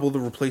a couple of the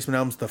replacement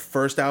albums. The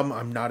first album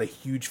I'm not a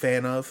huge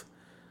fan of.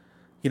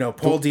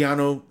 Paul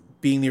Di'Anno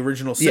being the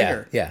original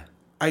singer. Yeah.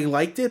 I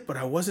liked it, but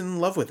I wasn't in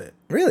love with it.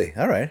 Really?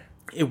 All right.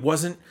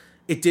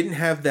 It didn't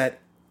have that.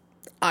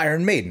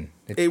 Iron Maiden.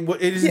 It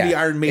isn't the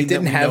Iron Maiden. It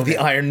didn't that we have know the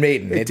now. Iron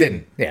Maiden. It didn't.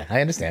 didn't. Yeah, I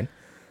understand.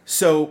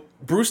 So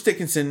Bruce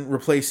Dickinson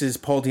replaces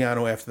Paul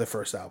Di'Anno after the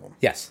first album.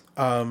 Yes.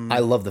 I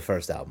love the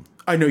first album.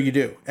 I know you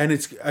do, and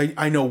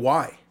I know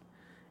why.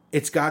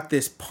 It's got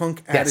this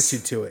punk Yes.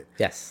 attitude to it.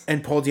 Yes.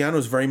 And Paul Di'Anno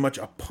is very much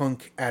a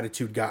punk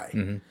attitude guy.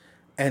 Mm-hmm.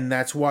 And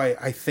that's why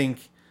I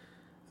think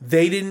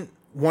they didn't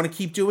want to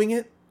keep doing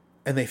it,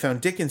 and they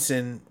found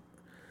Dickinson.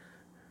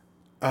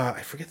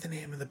 I forget the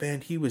name of the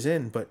band he was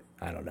in, but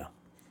I don't know.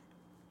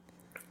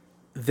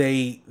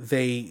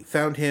 they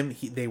found him.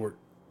 They were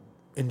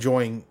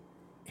enjoying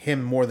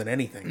him more than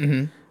anything,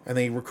 Mm-hmm. and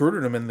they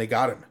recruited him, and they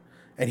got him.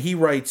 And he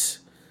writes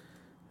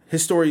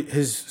his story.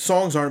 His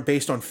songs aren't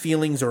based on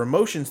feelings or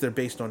emotions; they're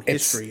based on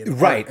history and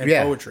right. art and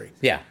Yeah. poetry.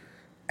 Yeah.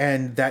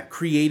 And that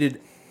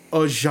created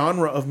a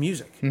genre of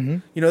music.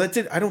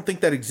 Mm-hmm. I don't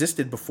think that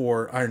existed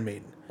before Iron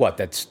Maiden. What?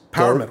 That's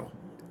Power gold? metal.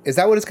 Is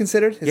that what it's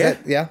considered? Is Yeah.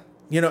 That,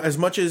 yeah. As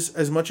much as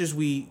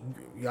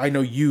I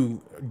know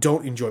you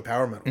don't enjoy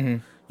power metal. Mm-hmm.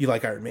 You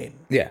like Iron Maiden.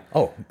 Yeah.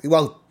 Oh,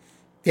 well,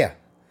 yeah.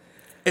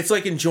 It's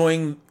like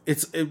enjoying.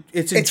 It's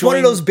It's one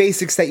of those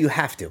basics that you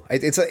have to.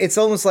 It's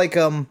almost like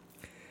when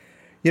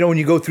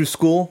you go through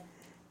school,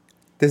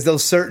 there's the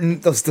certain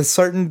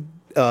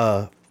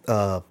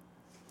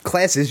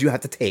classes you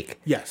have to take.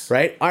 Yes.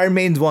 Right. Iron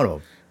Maiden's one of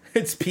them.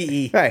 It's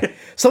PE. Right.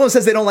 Someone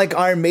says they don't like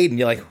Iron Maiden.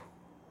 You're like,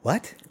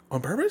 what?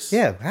 On purpose?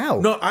 Yeah. How?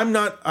 No, I'm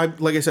not.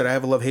 Like I said, I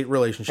have a love-hate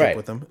relationship Right.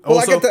 with them. Well,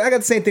 Also, I got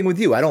the same thing with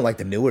you. I don't like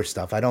the newer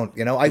stuff. I don't.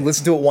 I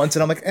listened to it once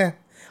and I'm like, eh.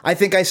 I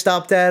think I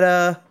stopped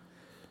at.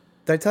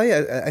 Did I tell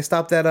you? I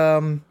stopped at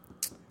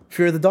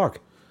Fear of the Dark.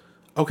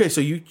 okay, so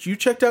you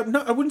checked out.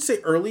 No, I wouldn't say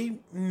early,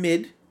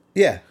 mid.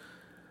 Yeah.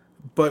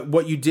 But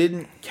what you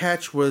didn't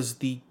catch was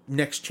the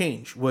next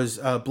change was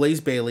Blaze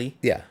Bayley.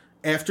 Yeah.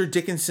 After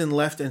Dickinson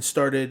left and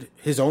started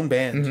his own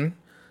band, Mm-hmm.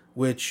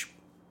 which,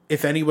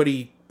 if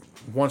anybody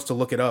wants to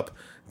look it up,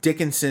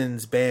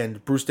 Dickinson's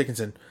band, Bruce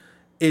Dickinson,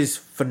 is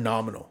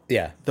phenomenal.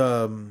 Yeah.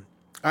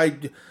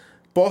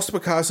 Balls to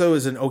Picasso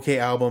is an okay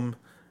album.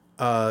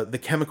 The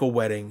Chemical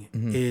Wedding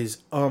Mm-hmm. is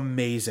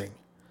amazing.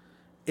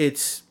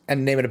 It's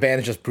And the name of the band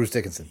is just Bruce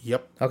Dickinson.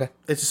 yep. Okay.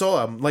 It's a solo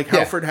album. Like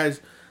Yeah.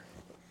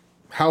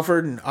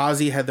 Halford and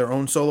Ozzy had their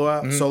own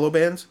Mm-hmm. solo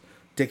bands.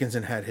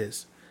 Dickinson had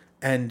his,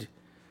 and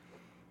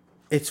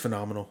it's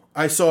phenomenal.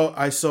 I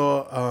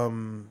saw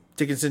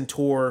Dickinson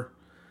tour.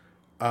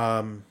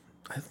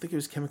 I think it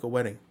was Chemical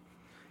Wedding.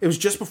 It was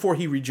just before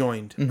he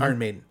rejoined Iron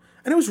Maiden,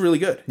 and it was really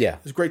good. Mm-hmm. Yeah.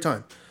 It was a great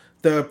time.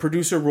 The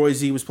producer Roy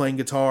Z was playing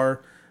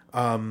guitar.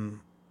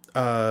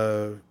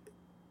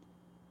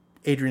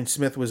 Adrian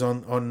Smith was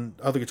on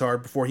other guitar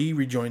before he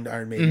rejoined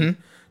Iron Maiden,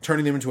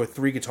 turning them into a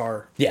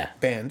 3-guitar Mm-hmm. Yeah.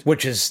 band.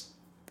 Which is,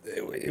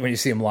 when you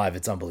see him live,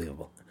 it's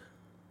unbelievable.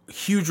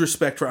 Huge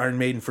respect for Iron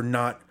Maiden for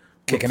not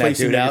Kicking that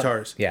replacing dude the out.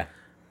 guitars. Yeah.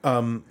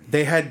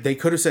 They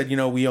could have said,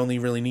 we only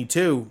really need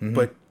 2, Mm-hmm.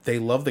 but they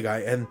love the guy,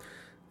 and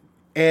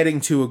adding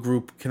to a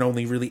group can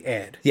only really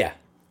add. Yeah.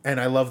 And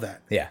I love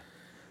that. Yeah.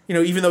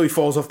 Even though he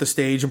falls off the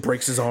stage and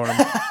breaks his arm.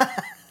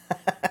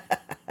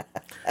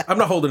 I'm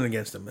not holding it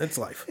against him. It's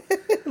life.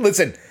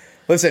 Listen.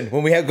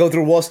 When we go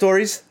through war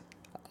stories,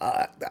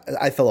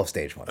 I fell off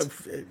stage once.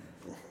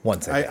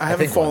 Once. I haven't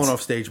think fallen once.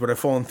 off stage, but I've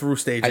fallen through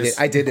stages.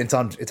 I did. It's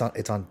on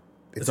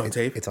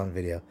tape? It's on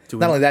video. we-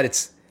 Not only that,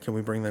 it's. Can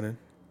we bring that in?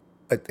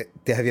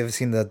 Have you ever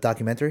seen the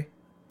documentary?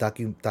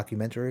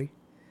 Documentary.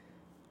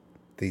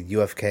 The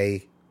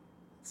UFK,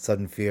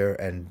 Sudden Fear,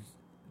 and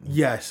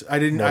Yes. I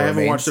didn't. I More haven't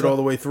remains, watched it all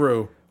the way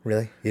through.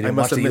 really, you didn't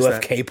must watch the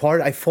have missed UFK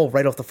part? I fall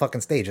right off the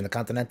fucking stage in the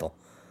Continental.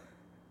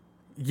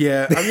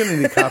 Yeah, I'm gonna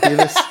need a copy of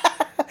this.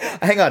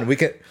 Hang on, we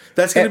can.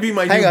 That's going to be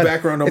my new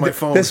background on my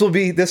phone. This will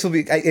be.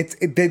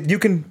 You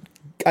can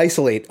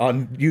isolate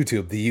on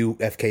YouTube the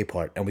UFK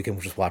part, and we can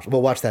just watch.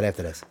 We'll watch that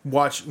after this.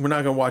 We're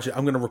not going to watch it.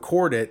 I'm going to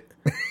record it,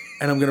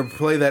 and I'm going to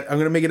play that. I'm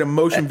going to make it a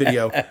motion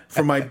video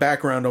for my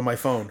background on my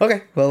phone.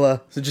 Okay.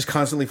 Well. So just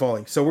constantly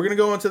falling. So we're going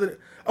to go on to the.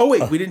 Oh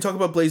wait, we didn't talk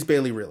about Blaze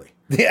Bayley really.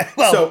 Yeah.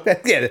 Well.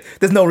 Yeah.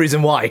 There's no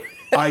reason why.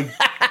 I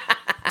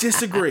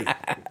disagree.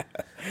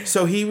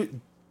 So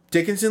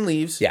Dickinson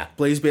leaves. Yeah.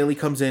 Blaze Bayley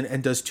comes in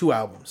and does 2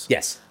 albums.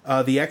 Yes.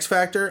 The X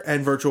Factor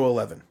and Virtual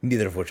 11.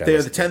 Neither of which They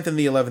are the 10th and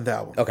the 11th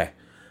album. Okay.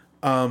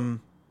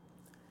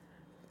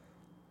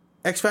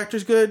 X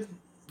Factor's good.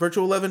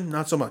 Virtual 11,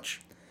 not so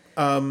much.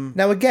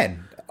 Now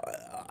again,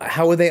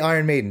 how are they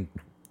Iron Maiden?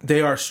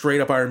 They are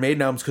straight up Iron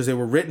Maiden albums because they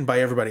were written by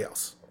everybody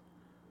else.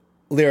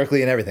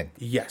 Lyrically and everything.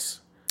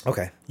 Yes.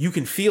 Okay. You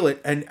can feel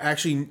it, and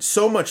actually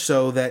so much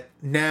so that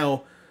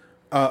now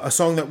a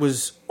song that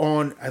was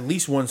on, at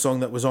least one song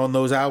that was on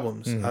those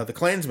albums, The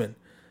Klansman,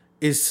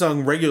 is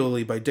sung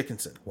regularly by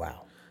Dickinson.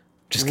 Wow.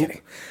 Just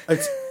kidding.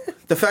 It's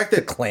the fact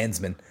that The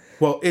Klansman.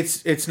 Well,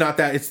 it's not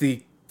that. It's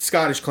the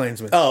Scottish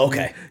Klansman. Oh,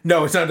 okay.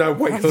 No, it's not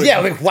white. Yeah,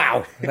 like,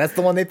 wow. That's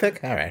the one they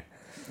pick? All right.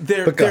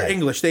 They're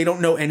English. They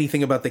don't know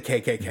anything about the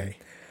KKK.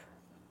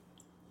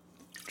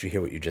 Did you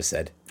hear what you just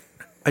said?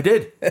 I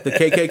did. The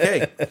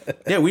KKK.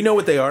 Yeah, we know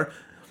what they are.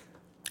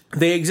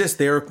 They exist.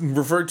 They are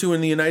referred to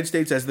in the United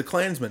States as the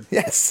Klansmen.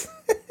 Yes.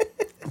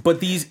 But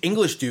these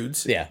English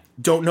dudes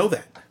don't know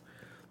that.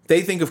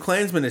 They think of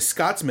Klansmen as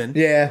Scotsmen.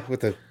 Yeah, with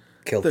the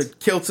kilts. The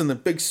kilts and the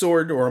big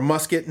sword, or a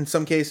musket in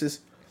some cases,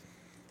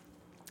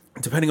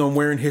 depending on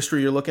where in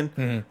history you're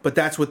looking. But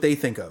that's what they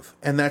think of,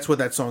 and that's what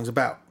that song's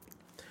about.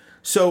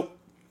 So,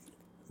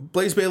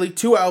 Blaze Bayley,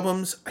 2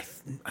 albums.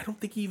 I don't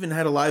think he even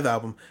had a live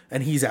album,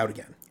 and he's out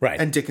again. Right.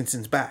 And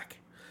Dickinson's back.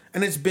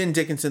 And it's been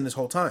Dickinson this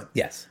whole time.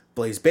 Yes.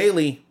 Blaze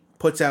Bayley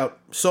puts out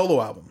solo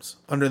albums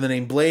under the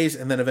name Blaze,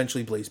 and then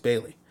eventually Blaze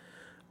Bayley.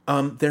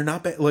 They're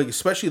not bad, like,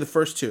 especially the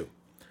first 2.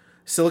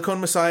 Silicone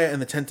Messiah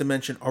and The 10th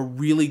Dimension are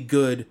really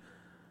good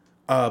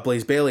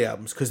Blaze Bayley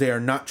albums because they are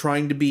not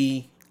trying to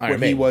be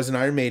he was in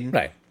Iron Maiden.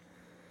 Right.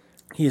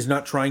 He is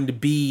not trying to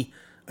be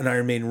an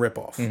Iron Maiden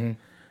ripoff,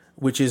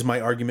 which is my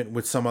argument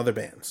with some other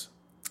bands.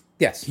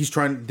 Yes. He's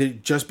trying to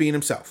just being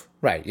himself.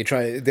 Right.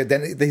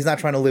 Then he's not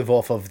trying to live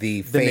off of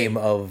the fame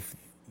of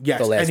yes,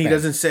 the last and he band.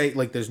 doesn't say,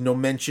 like, there's no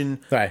mention.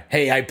 Right.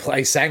 Hey,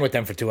 I sang with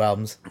them for 2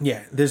 albums.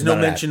 Yeah, there's no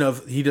mention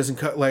of, he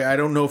doesn't, like, I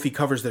don't know if he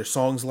covers their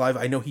songs live.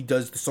 I know he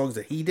does the songs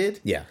that he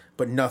did. Yeah.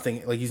 But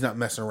nothing, like, he's not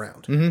messing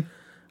around.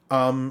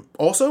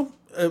 Also,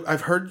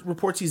 I've heard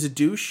reports he's a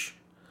douche,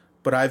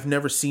 but I've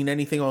never seen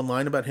anything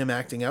online about him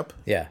acting up.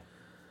 Yeah.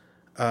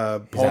 Paul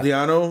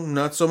Di'Anno,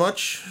 not so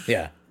much.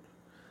 Yeah.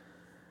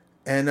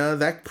 And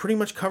that pretty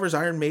much covers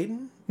Iron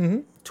Maiden.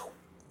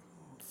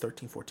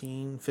 13,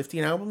 14,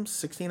 15 albums,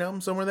 16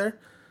 albums, somewhere there.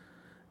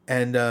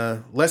 And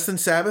less than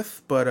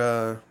Sabbath,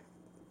 but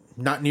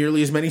not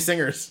nearly as many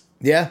singers.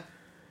 Yeah.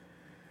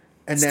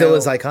 And still now,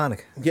 is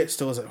iconic. Yeah,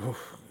 still is.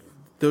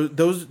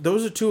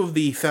 Those are 2 of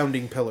the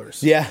founding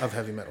pillars of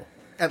heavy metal,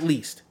 at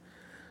least.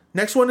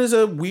 Next one is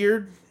a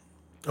weird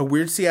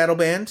Seattle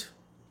band,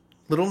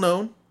 little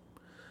known,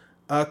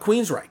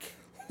 Queensryche.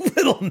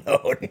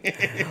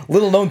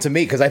 Little known to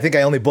me because I think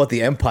I only bought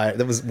the Empire.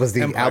 That was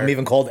the Empire. album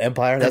even called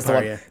Empire? That's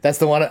Empire, the one. yeah. That's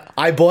the one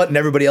I bought and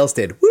everybody else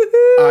did.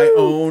 Woohoo! I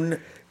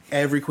own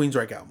every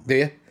Queensryche album. Do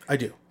you? I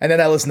do. And then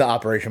I listened to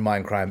Operation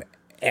Mindcrime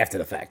after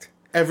the fact.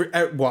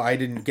 Well, I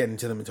didn't get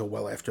into them until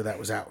well after that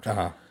was out.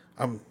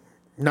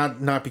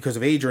 Not because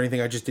of age or anything.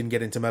 I just didn't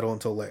get into metal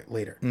until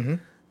later.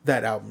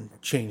 That album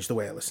changed the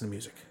way I listen to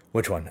music.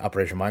 Which one?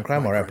 Operation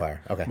Mindcrime or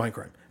Empire? Okay.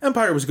 Mindcrime.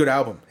 Empire was a good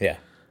album. Yeah.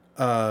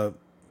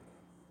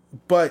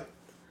 But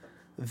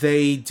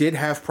they did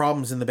have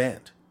problems in the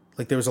band.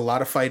 Like, there was a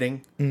lot of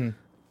fighting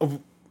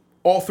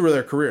all through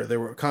their career. They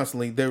were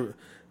constantly,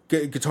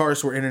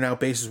 guitarists were in and out,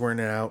 basses were in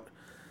and out.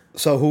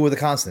 So who were the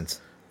constants?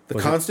 The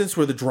constants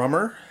were the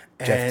drummer.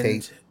 Jeff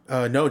Tate?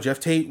 No, Jeff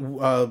Tate,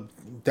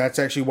 that's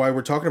actually why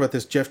we're talking about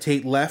this. Jeff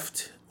Tate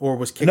left or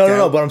was kicked out.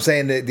 No, but I'm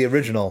saying the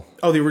original.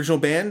 Oh, the original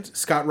band?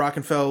 Scott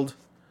Rockenfeld.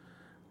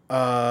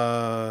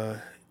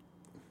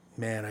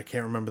 Man, I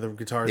can't remember the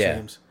guitarist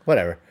names.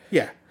 Whatever.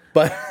 Yeah.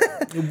 But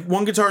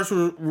one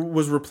guitarist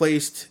was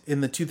replaced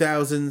in the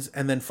 2000s,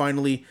 and then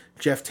finally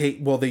Jeff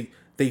Tate. Well, they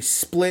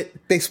split.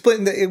 They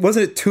split.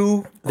 Wasn't it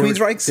 2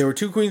 Queensryches? There were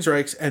 2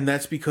 Queensryches, and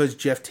that's because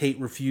Jeff Tate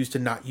refused to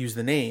not use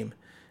the name,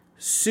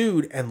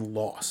 sued, and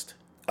lost.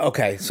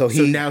 Okay, so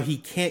now he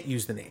can't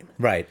use the name.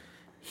 Right.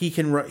 He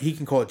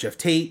can call it Jeff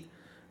Tate,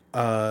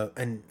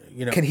 and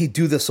Can he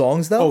do the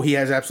songs though? Oh, he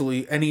has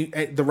absolutely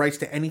the rights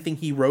to anything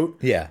he wrote.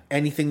 Yeah.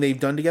 Anything they've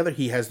done together,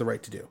 he has the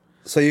right to do.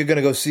 So you're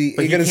gonna go see.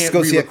 But you're gonna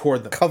go see a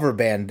them. cover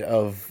band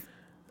of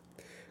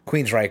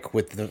Queensryche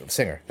with the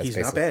singer. He's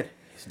not bad.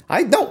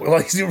 I know.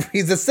 Well,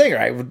 he's a singer.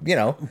 I would,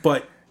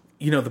 But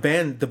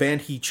the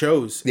band he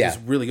chose is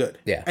really good.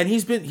 Yeah. And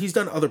he's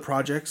done other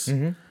projects,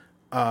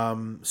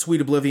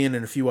 Sweet Oblivion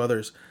and a few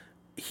others.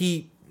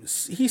 He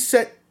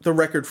set the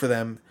record for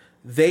them.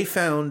 They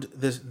found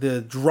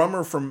the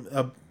drummer from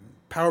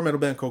power metal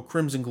band called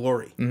Crimson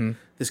Glory.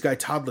 This guy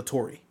Todd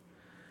Latore.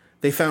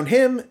 They found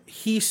him.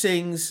 He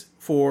sings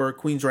for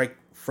Queensryche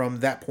from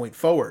that point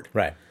forward.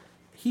 Right.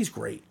 He's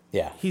great.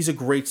 Yeah. He's a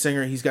great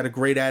singer. He's got a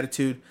great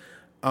attitude.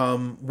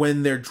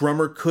 When their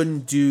drummer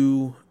couldn't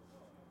do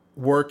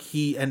work,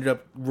 he ended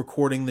up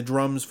recording the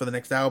drums for the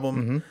next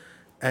album.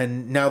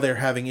 And now they're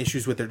having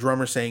issues with their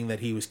drummer, saying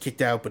that he was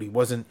kicked out, but he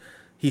wasn't.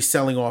 He's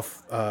selling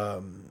off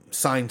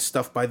signed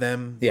stuff by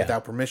them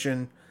without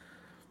permission.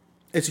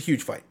 It's a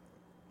huge fight.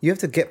 You have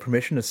to get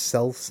permission to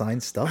sell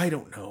signed stuff? I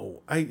don't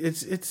know.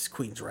 It's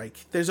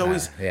Queensryche. There's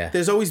always yeah.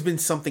 there's always been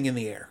something in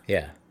the air.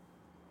 Yeah.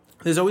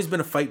 There's always been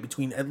a fight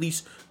between at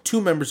least two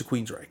members of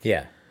Queensryche.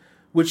 Yeah.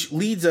 Which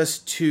leads us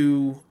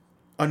to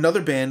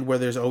another band where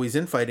there's always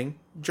infighting,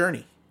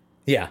 Journey.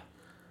 Yeah.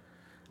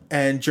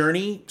 And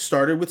Journey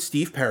started with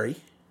Steve Perry.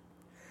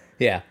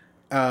 Yeah.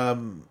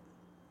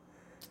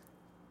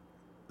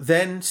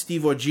 Then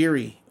Steve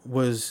Augeri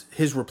was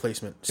his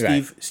replacement.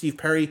 Steve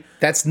Perry.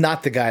 That's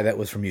not the guy that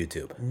was from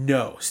YouTube.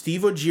 No.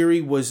 Steve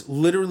Augeri was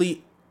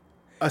literally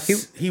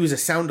he was a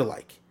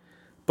sound-alike,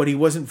 but he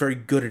wasn't very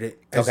good at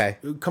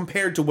it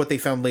compared to what they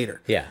found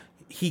later. Yeah.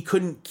 He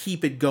couldn't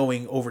keep it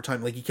going over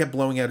time. Like, he kept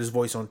blowing out his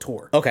voice on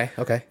tour. Okay.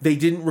 They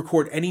didn't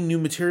record any new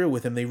material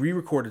with him. They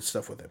re-recorded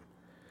stuff with him.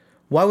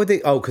 Why would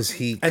they? Oh, because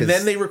he... And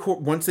then they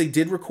once they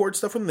did record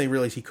stuff with him, they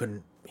realized he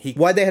couldn't...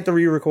 Why'd they have to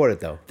re-record it,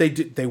 though?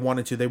 They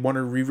wanted to. They wanted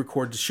to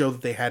re-record to show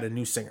that they had a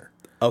new singer.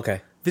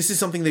 Okay. This is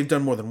something they've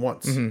done more than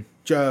once.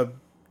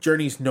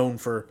 Journey's known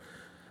for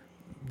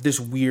this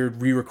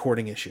weird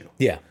re-recording issue.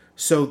 Yeah.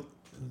 So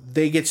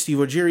they get Steve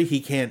Augeri.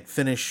 He can't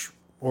finish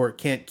or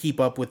can't keep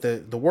up with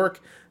the work.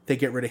 They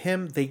get rid of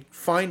him. They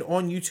find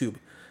on YouTube,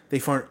 they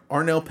find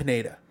Arnel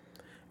Pineda,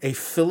 a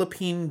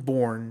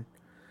Philippine-born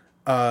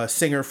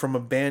singer from a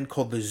band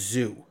called The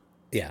Zoo.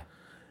 Yeah.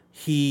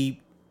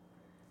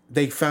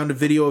 They found a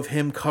video of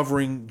him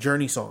covering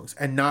Journey songs,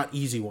 and not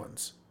easy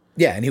ones.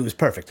 Yeah, and he was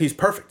perfect. He's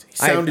perfect. He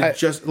sounded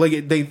just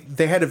like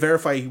they had to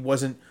verify he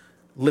wasn't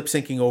lip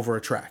syncing over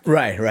a track.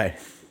 Right.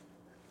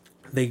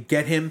 They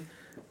get him.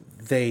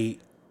 They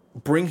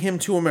bring him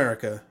to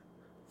America.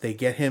 They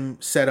get him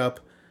set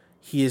up.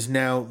 He is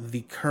now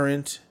the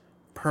current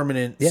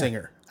permanent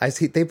singer. I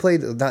see. They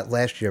played not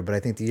last year, but I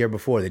think the year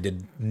before they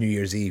did New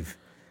Year's Eve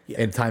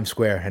in Times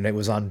Square, and it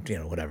was on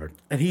whatever.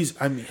 And his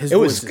it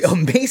was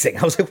amazing.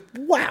 I was like,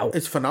 wow,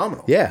 it's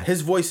phenomenal. Yeah,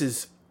 his voice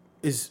is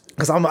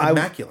because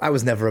immaculate. I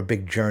was never a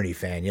big Journey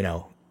fan.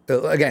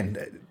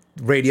 Again,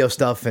 radio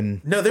stuff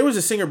and no, there was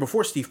a singer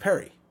before Steve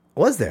Perry.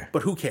 Was there?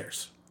 But who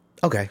cares?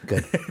 Okay,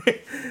 good.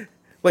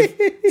 Like,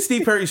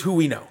 Steve Perry's who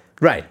we know.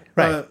 Right.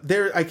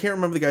 I can't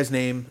remember the guy's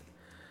name.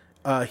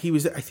 He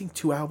was, I think,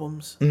 2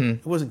 albums.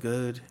 It wasn't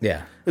good.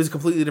 Yeah. It was a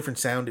completely different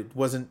sound. It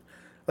wasn't,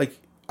 like,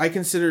 I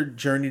consider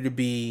Journey to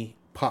be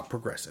pop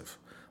progressive.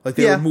 Like,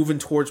 they were moving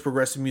towards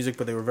progressive music,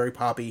 but they were very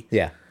poppy.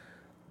 Yeah.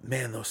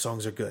 Man, those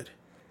songs are good.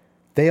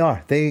 They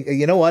are.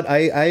 You know what?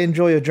 I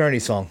enjoy a Journey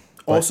song.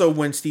 But... Also,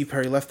 when Steve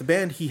Perry left the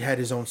band, he had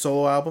his own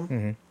solo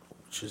album,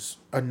 which is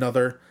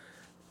another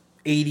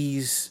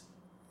 80s,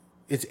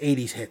 it's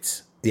 80s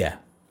hits. Yeah.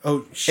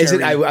 Oh, Sherry. Is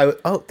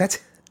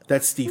it?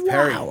 That's Steve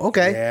Perry. Wow.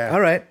 Okay. Yeah.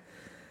 All right.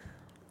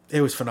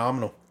 It was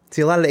phenomenal.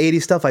 See, a lot of the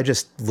 80s stuff I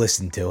just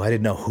listened to. I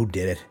didn't know who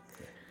did it.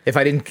 If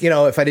I didn't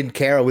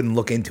care, I wouldn't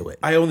look into it.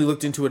 I only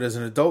looked into it as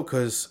an adult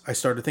because I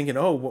started thinking,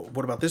 oh,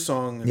 what about this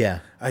song?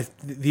 And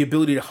the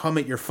ability to hum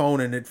at your phone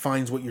and it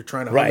finds what you're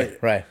trying to hum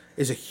it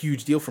is a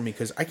huge deal for me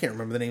because I can't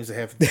remember the names of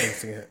half the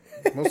things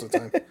most of the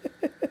time.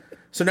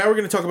 So now we're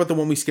going to talk about the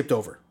one we skipped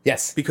over.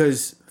 Yes.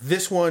 Because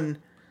this one's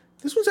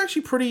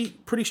actually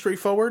pretty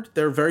straightforward.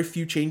 There are very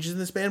few changes in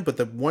this band, but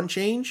the one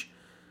change...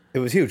 It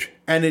was huge.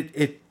 And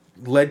it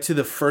led to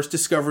the first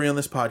discovery on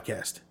this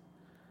podcast.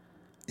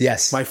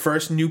 Yes. My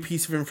first new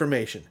piece of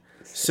information.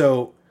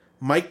 So,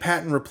 Mike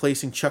Patton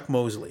replacing Chuck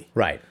Mosley.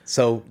 Right.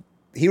 So,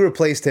 he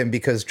replaced him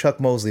because Chuck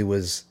Mosley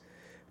was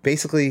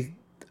basically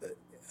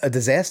a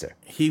disaster.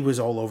 He was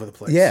all over the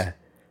place. Yeah.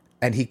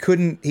 And he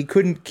couldn't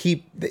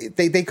keep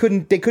they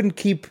couldn't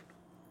keep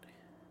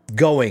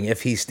going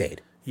if he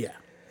stayed. Yeah.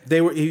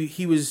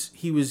 He was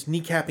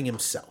kneecapping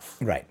himself.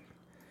 Right.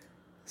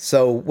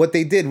 So what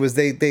they did was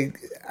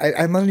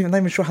I'm not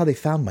even sure how they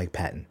found Mike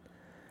Patton.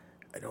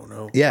 I don't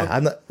know.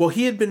 Yeah, well,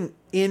 he had been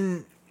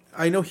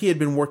I know he had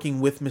been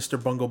working with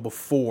Mr. Bungle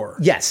before.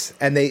 Yes,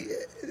 and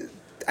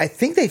I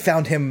think they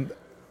found him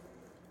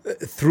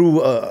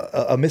through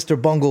a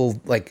Mr. Bungle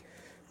like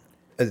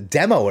a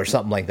demo or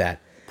something like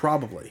that.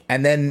 Probably.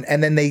 And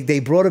then they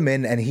brought him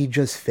in and he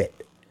just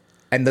fit.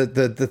 And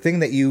the thing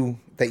that you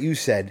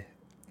said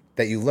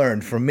that you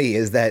learned from me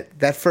is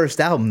that first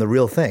album, The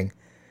Real Thing,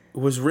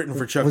 was written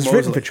for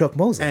Chuck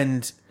Mosley.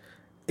 And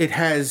it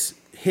has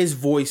his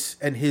voice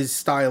and his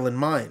style in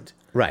mind.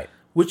 Right.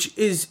 Which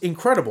is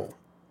incredible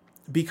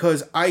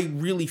because I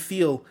really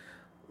feel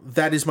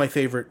that is my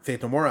favorite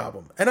Faith No More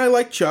album. And I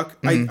like Chuck.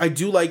 I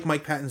do like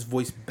Mike Patton's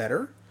voice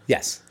better.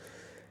 Yes.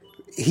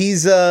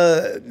 He's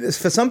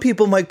for some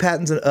people Mike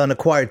Patton's an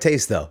acquired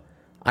taste though.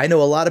 I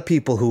know a lot of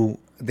people who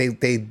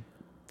they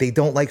they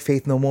don't like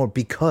Faith No More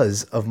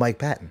because of Mike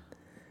Patton.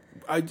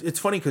 It's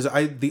funny because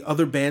the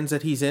other bands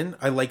that he's in,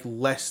 I like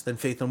less than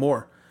Faith No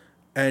More.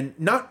 And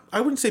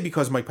I wouldn't say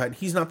because Mike Patton,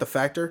 he's not the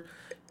factor.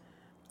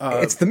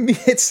 It's a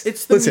it's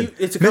a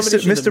combination of the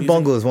Mr. music.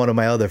 Bungle is one of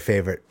my other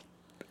favorite.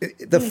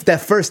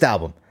 That first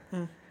album.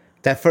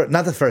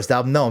 Not the first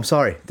album. No, I'm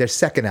sorry. Their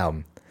second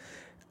album.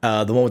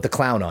 The one with the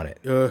clown on it.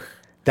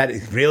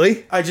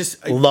 Really? I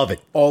love it.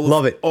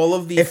 Love it. All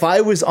of the. If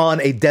I was on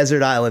a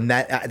desert island,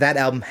 that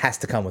album has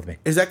to come with me.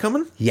 Is that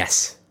coming?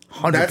 Yes.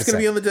 100%. That's going to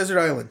be on the desert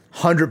island.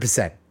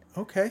 100%.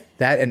 Okay.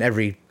 That and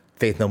every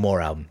Faith No More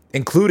album,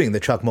 including the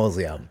Chuck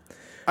Mosley album.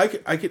 I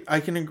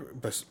can agree.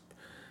 But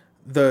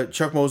the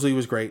Chuck Mosley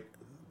was great.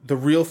 The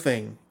Real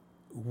Thing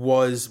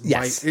was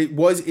Yes.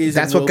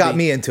 That's what got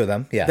me into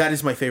them. Yeah. That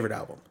is my favorite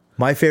album.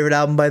 My favorite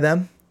album by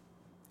them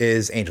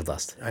is Angel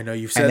Dust. I know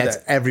you've said and that's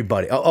that.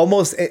 everybody.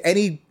 Almost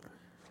any.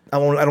 I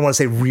don't want to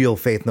say real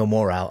Faith No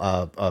More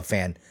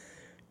fan.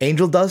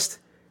 Angel Dust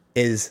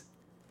is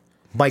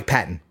Mike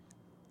Patton.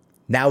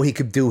 Now he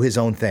could do his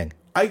own thing.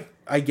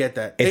 I get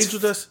that. Angel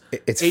Dust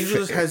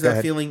has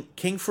that feeling.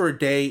 King for a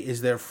Day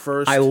is their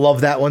first. I love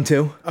that one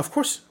too. Of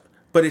course,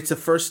 but it's the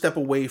first step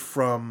away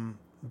from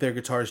their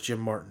guitarist Jim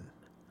Martin.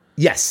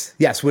 Yes,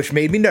 which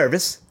made me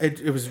nervous.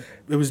 It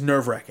was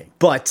nerve-wracking.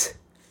 But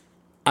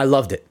I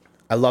loved it.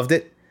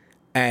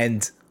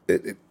 And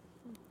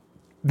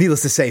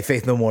needless to say,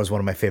 Faith No More is one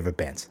of my favorite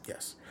bands.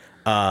 Yes.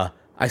 I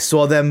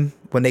saw them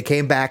when they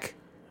came back.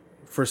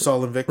 For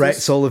Sol Invictus? Right,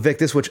 Sol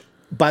Invictus, which,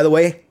 by the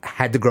way,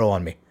 had to grow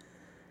on me.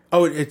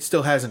 Oh, it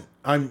still hasn't.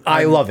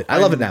 I love it. I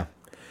love it now.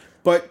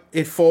 But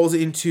it falls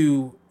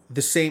into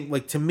the same,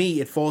 like, to me,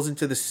 it falls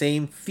into the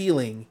same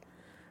feeling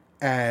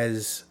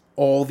as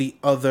all the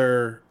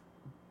other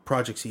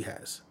projects he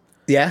has.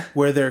 Yeah?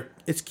 Where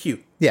it's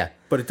cute. Yeah.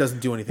 But it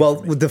doesn't do anything Well,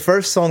 for me. the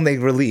first song they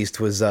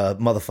released was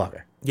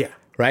Motherfucker. Yeah.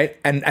 Right?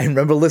 And I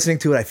remember listening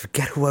to it. I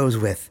forget who I was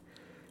with.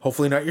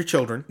 Hopefully not your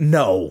children.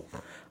 No.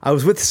 I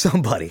was with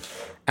somebody.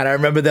 And I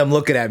remember them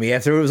looking at me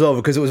after it was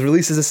over because it was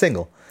released as a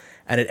single.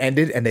 And it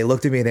ended, and they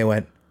looked at me and they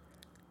went,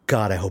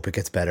 God, I hope it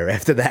gets better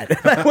after that.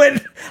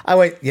 And I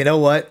went, you know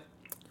what?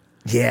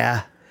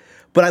 Yeah.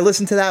 But I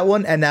listened to that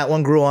one, and that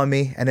one grew on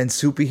me. And then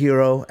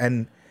Superhero.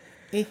 And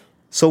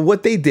so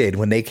what they did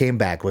when they came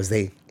back was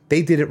they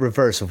did it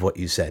reverse of what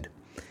you said.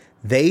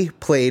 They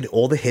played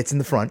all the hits in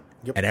the front,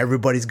 and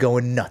everybody's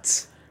going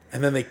nuts.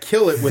 And then they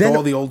kill it with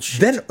all the old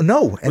shit.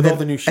 All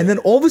the new shit. And then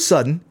all of a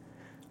sudden,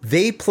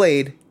 they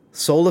played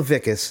Soul of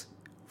Vicus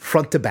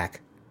front to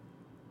back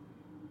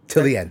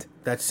till the end.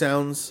 That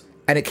sounds...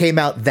 And it came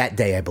out that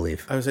day, I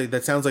believe. I would say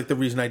that sounds like the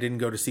reason I didn't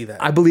go to see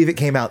that. I believe it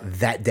came out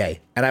that day.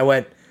 And I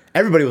went,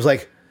 everybody was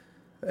like,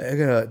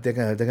 they're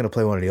gonna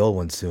play one of the old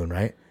ones soon,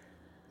 right?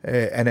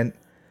 And then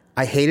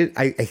I hated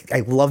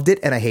I loved it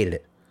and I hated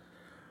it.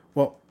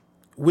 Well,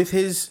 with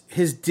his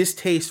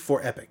distaste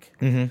for Epic.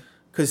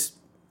 Because...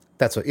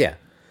 That's what, yeah.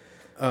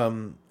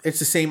 It's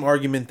the same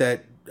argument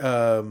that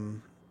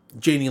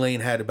Janie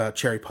Lane had about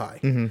Cherry Pie.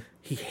 Mm-hmm.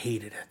 He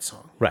hated that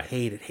song. Right.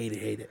 Hated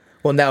it.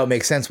 Well, now it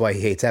makes sense why he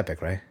hates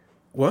Epic, right?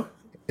 What?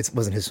 It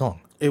wasn't his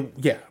song.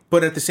 Yeah,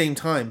 but at the same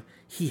time,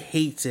 he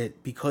hates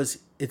it because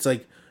it's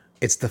like...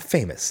 It's the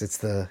famous. It's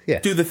the... Yeah.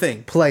 Do the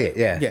thing. Play it,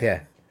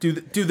 yeah. Do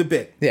the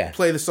bit. Yeah.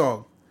 Play the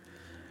song.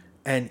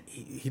 And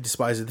he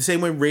despises it. The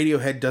same way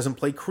Radiohead doesn't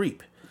play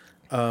Creep.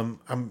 I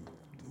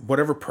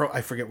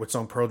forget what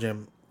song Pearl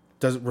Jam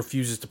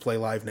refuses to play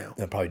live now.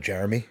 Probably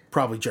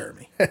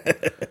Jeremy.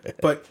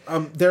 But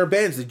there are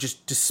bands that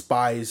just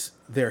despise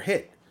their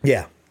hit.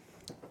 Yeah.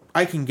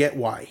 I can get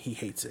why he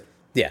hates it.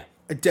 Yeah.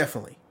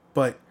 Definitely.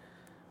 But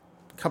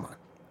come on.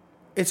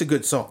 It's a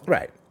good song.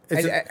 Right.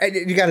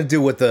 You got to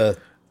do what the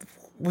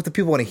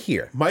people want to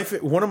hear.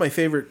 One of my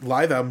favorite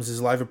live albums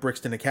is Live at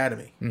Brixton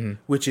Academy,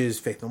 which is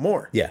Faith No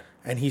More. Yeah.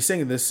 And he's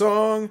singing, this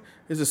song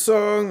is a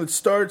song that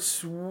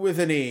starts with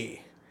an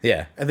E.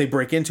 Yeah. And they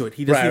break into it.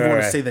 He doesn't even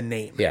want to say the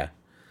name. Yeah.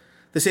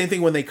 The same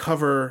thing when they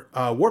cover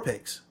War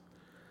Pigs.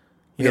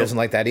 He doesn't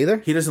like that either?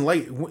 He doesn't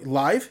like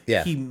live.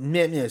 Yeah. He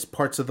meh-mehs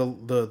parts of the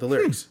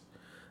lyrics.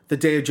 The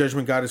Day of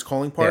Judgment God is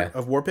Calling part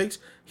of War Pigs.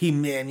 He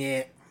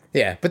meh-meh.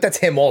 Yeah, but that's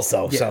him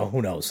also, so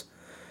who knows?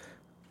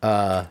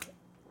 But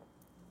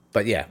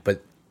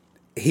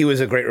he was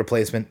a great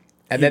replacement.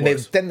 And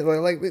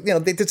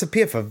they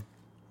disappear for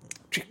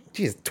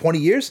 20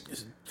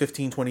 years?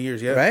 15, 20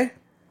 years, yeah. Right?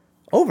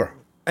 Over.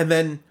 And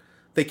then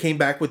they came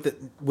back with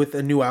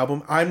a new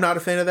album. I'm not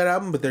a fan of that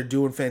album, but they're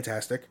doing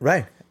fantastic.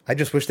 Right. I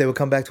just wish they would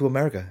come back to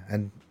America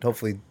and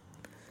hopefully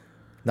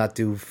not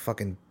do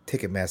fucking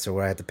Ticketmaster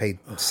where I had to pay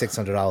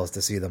 $600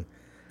 to see them,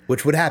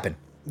 which would happen.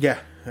 Yeah,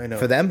 I know.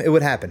 For them, it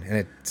would happen, and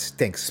it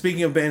stinks.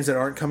 Speaking of bands that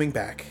aren't coming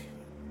back,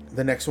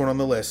 the next one on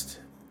the list,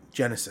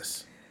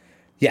 Genesis.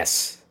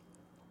 Yes.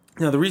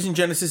 Now, the reason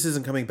Genesis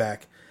isn't coming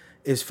back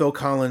is Phil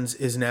Collins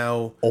is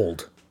now...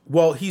 old.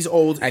 Well, he's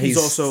old. And he's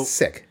also...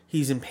 sick.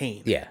 He's in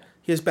pain. Yeah.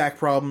 He has back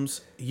problems,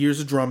 years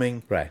of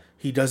drumming. Right.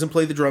 He doesn't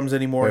play the drums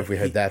anymore. Where have we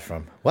heard that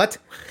from? What?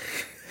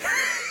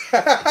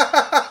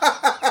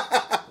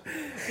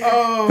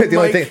 Oh, the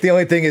Mike.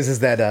 only thing is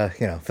that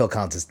Phil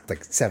Collins is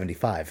like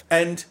 75.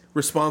 And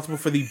responsible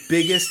for the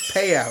biggest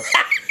payout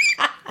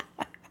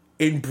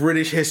in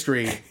British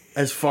history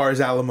as far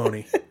as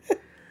alimony.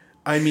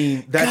 I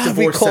mean, that God,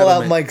 we divorce call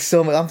settlement. out Mike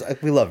so much.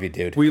 We love you,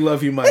 dude. We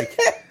love you, Mike.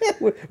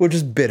 We're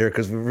just bitter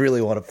because we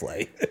really want to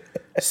play.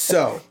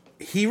 So,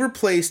 he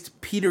replaced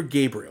Peter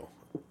Gabriel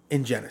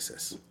in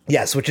Genesis.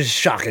 Yes, which is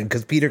shocking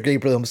because Peter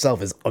Gabriel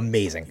himself is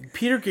amazing.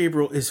 Peter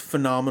Gabriel is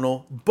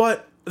phenomenal,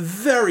 but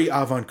very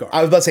avant-garde.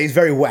 I was about to say he's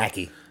very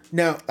wacky.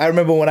 Now, I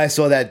remember when I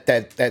saw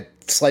that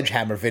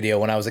Sledgehammer video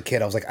when I was a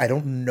kid. I was like, I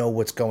don't know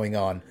what's going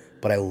on,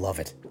 but I love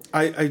it.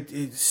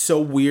 it's so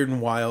weird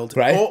and wild.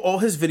 Right? All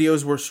his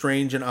videos were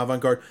strange and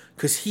avant-garde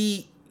because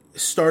he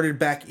started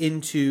back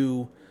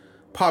into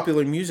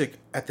popular music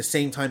at the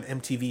same time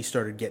MTV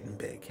started getting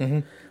big. Mm-hmm.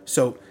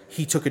 So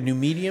he took a new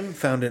medium,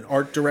 found an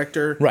art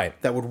director Right.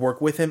 that would work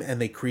with him,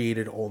 and they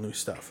created all new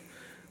stuff.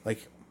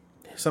 Like,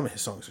 some of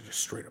his songs are just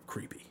straight up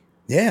creepy.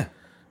 Yeah.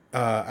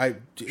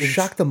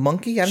 Shock the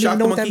Monkey? I don't Shock even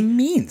know the what that Monkey,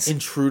 means.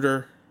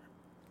 Intruder.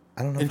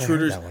 I don't know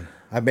Intruders. if I heard that one.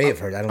 I may have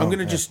heard. I don't know.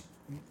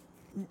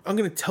 I'm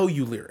gonna tell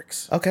you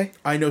lyrics. Okay.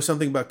 I know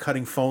something about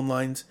cutting phone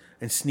lines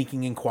and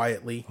sneaking in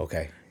quietly.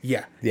 Okay.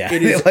 Yeah. Yeah,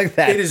 It is like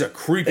that. It is a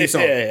creepy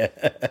song. Yeah.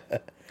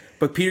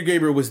 But Peter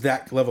Gabriel was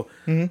that level.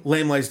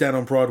 Lamb Lies Down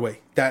on Broadway,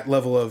 that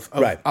level of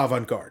Right.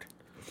 avant-garde.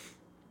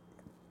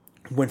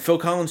 When Phil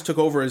Collins took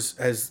over as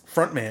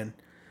frontman,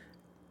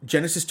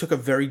 Genesis took a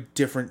very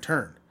different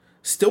turn.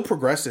 Still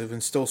progressive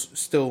and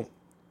still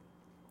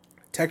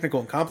technical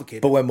and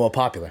complicated. But we're more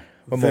popular.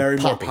 We're Very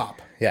more poppy.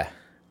 pop. Yeah.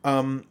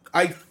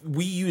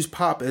 We use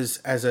pop as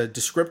a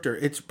descriptor.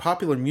 It's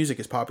popular music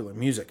is popular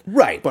music.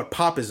 Right. But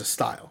pop is a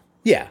style.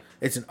 Yeah.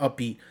 It's an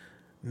upbeat.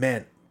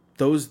 Man,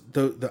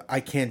 the I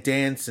Can't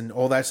Dance and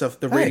all that stuff,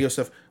 the radio Right.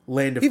 stuff,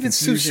 Land of Even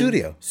Confusion.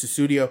 Sussudio.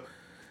 Sussudio.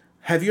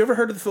 Have you ever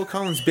heard of the Phil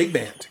Collins Big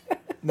Band?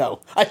 No.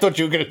 I thought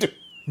you were going to do...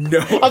 No.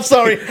 I'm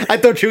sorry. I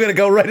thought you were going to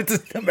go right into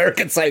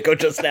American Psycho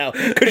just now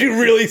because you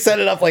really set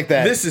it up like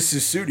that. This is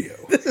Sussudio.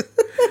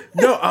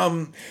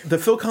 No, the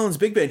Phil Collins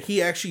Big Band,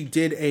 he actually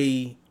did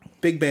a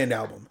big band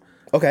album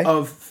Okay.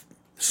 of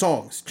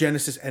songs,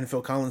 Genesis and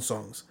Phil Collins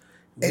songs,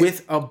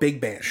 with a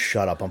big band.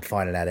 Shut up. I'm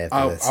finding out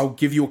after this. I'll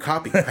give you a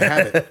copy. I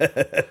have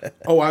it.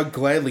 Oh, I'll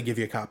gladly give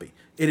you a copy.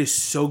 It is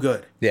so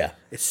good. Yeah.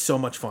 It's so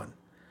much fun.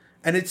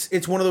 And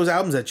it's one of those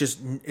albums that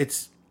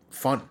it's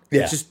fun.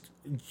 Yeah.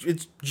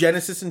 It's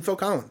Genesis and Phil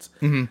Collins.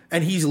 Mm-hmm.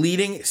 And he's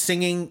leading,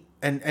 singing,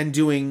 and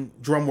doing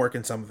drum work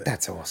in some of it.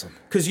 That's awesome.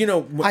 Because,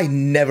 I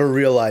never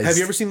realized... have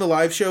you ever seen the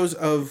live shows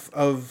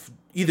of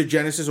either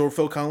Genesis or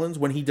Phil Collins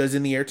when he does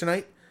In the Air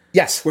Tonight?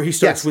 Yes. Where he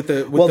starts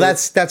yes.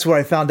 with that's where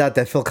I found out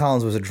that Phil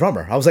Collins was a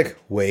drummer. I was like,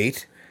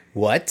 wait,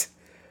 what?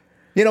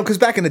 Because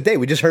back in the day,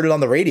 we just heard it on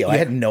the radio. I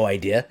had no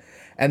idea.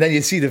 And then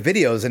you see the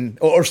videos,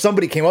 or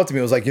somebody came up to me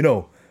and was like,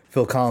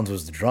 Phil Collins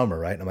was the drummer,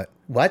 right? And I'm like,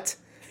 what?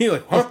 You're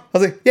like, huh? I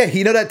was like, yeah,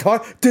 you know that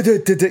tar?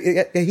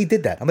 Yeah, he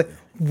did that. I'm like,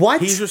 what?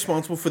 He's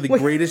responsible for the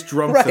greatest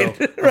drum Right,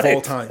 fill of right.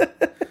 all time.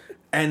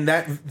 And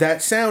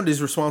that sound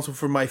is responsible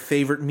for my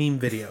favorite meme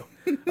video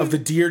of the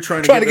deer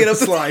trying to get up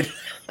the slide.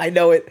 I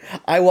know it.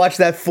 I watched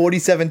that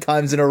 47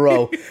 times in a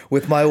row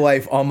with my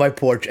wife on my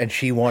porch, and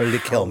she wanted to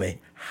kill me.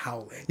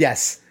 Howling.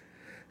 Yes.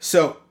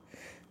 So,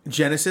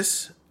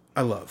 Genesis,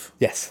 I love.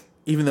 Yes.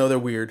 Even though they're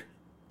weird,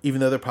 even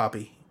though they're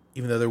poppy,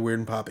 even though they're weird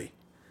and poppy.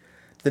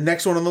 The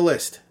next one on the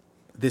list,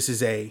 this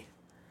is a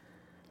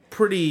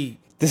pretty...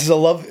 This is a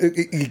love...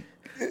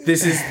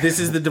 This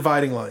is the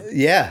dividing line.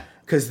 Yeah.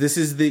 Because this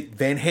is the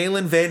Van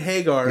Halen, Van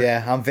Hagar.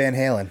 Yeah, I'm Van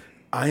Halen.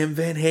 I am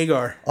Van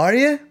Hagar. Are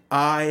you?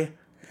 I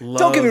love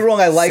Don't get me wrong.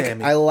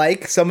 Sammy. I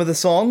like some of the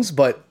songs,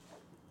 but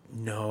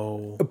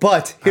No.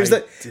 here's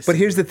disagree.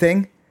 here's the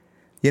thing.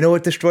 You know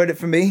what destroyed it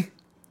for me?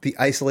 The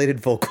isolated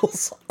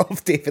vocals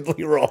of David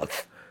Lee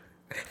Roth.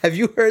 Have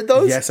you heard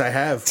those? Yes, I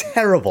have.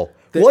 Terrible.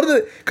 What are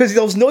the? Because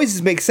those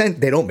noises make sense.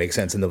 They don't make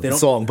sense in the don't-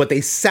 song, but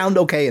they sound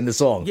okay in the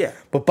song. Yeah.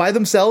 But by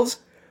themselves,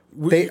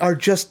 they are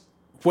just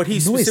What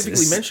he's noises.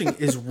 specifically mentioning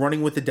is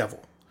Running with the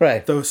Devil.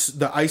 Right.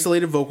 The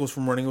isolated vocals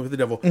from Running with the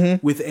Devil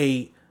with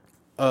a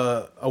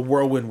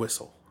whirlwind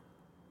whistle.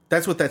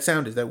 That's what that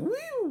sound is. That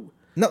woo.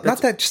 No,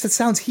 not that. Just the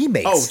sounds he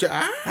makes.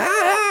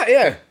 Oh,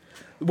 yeah.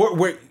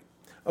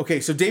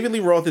 Okay, so David Lee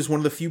Roth is one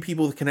of the few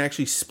people that can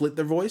actually split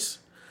their voice.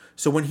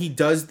 So when he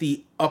does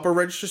the upper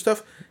register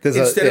stuff,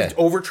 instead of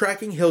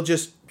overtracking, he'll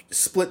just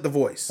split the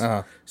voice.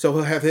 Uh-huh. So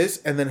he'll have his,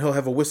 and then he'll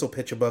have a whistle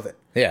pitch above it.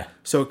 Yeah.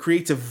 So it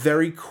creates a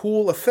very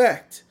cool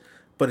effect,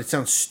 but it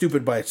sounds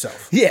stupid by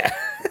itself. Yeah.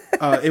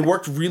 It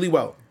worked really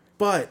well.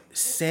 But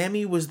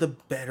Sammy was the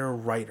better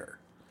writer.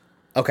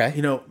 Okay.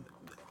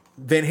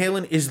 Van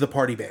Halen is the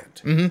party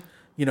band.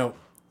 Mm-hmm.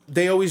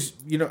 They always,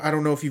 I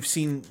don't know if you've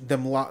seen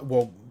them,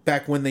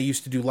 back when they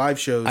used to do live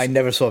shows. I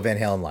never saw Van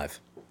Halen live.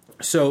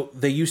 So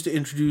they used to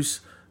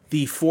introduce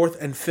the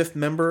fourth and fifth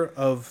member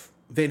of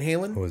Van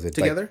Halen Was it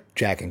together. like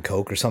Jack and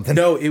Coke or something?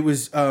 No, it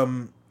was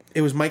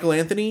Michael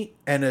Anthony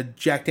and a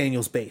Jack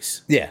Daniels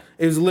bass. Yeah.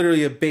 It was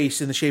literally a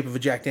bass in the shape of a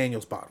Jack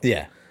Daniels bottle.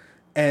 Yeah.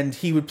 And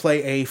he would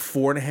play a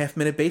 4.5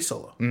 minute bass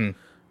solo.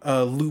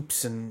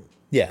 loops and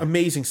Yeah.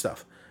 amazing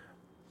stuff.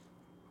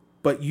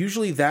 But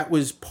usually that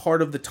was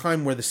part of the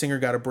time where the singer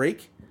got a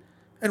break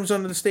and was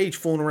under the stage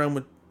fooling around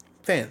with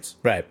fans.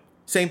 Right.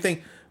 Same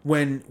thing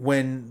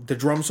when the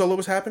drum solo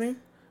was happening,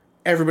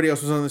 everybody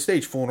else was on the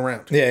stage fooling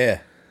around. Yeah, yeah.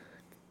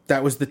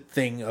 That was the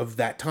thing of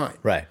that time.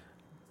 Right.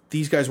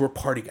 These guys were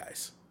party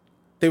guys.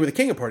 They were the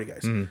king of party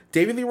guys.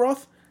 David Lee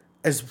Roth,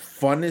 as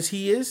fun as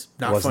he is,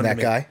 not Wasn't fun to that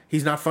me. guy?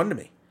 He's not fun to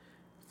me.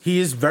 He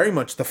is very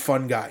much the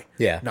fun guy.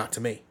 Yeah. Not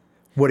to me.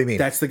 What do you mean?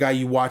 That's the guy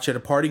you watch at a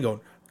party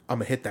going, I'm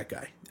going to hit that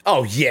guy.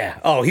 Oh, yeah.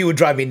 Oh, he would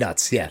drive me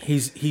nuts. Yeah.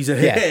 He's a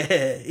Yeah.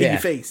 in Yeah. your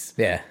face.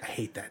 Yeah. I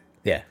hate that.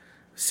 Yeah.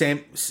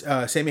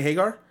 Sammy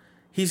Hagar,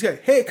 he's got,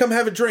 hey, come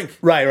have a drink.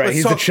 Right, right.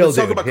 He's the chill let's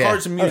dude. talk about Yeah.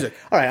 cards and music.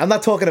 All right. I'm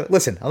not talking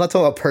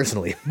about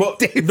personally.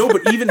 But no,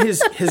 but even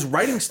his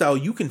writing style,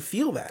 you can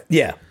feel that.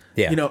 Yeah.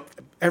 Yeah. You know,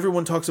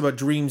 everyone talks about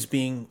Dreams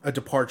being a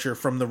departure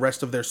from the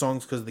rest of their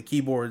songs because of the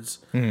keyboards.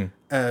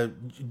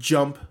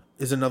 Jump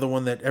is another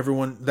one that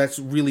that's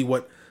really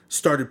what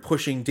started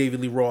pushing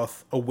David Lee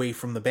Roth away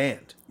from the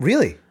band.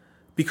 Really?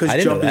 Because I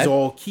didn't Jump know is that.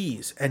 all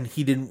keys and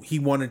he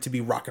wanted to be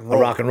rock and A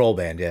roll. rock and roll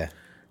band, yeah.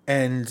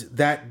 And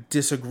that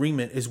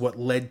disagreement is what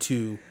led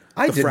to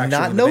I the did fracture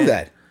not of the know band.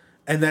 that.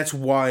 And that's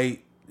why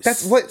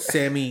That's what-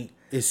 Sammy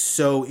is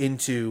so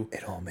into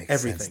It all makes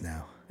everything. sense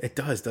now. It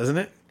does, doesn't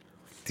it?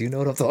 Do you know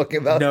what I'm talking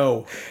about?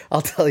 No.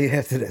 I'll tell you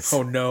after this.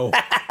 Oh no.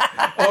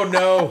 Oh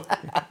no.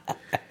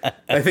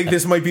 I think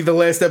this might be the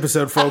last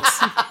episode, folks.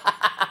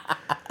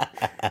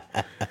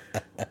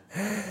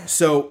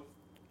 So,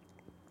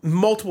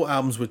 multiple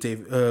albums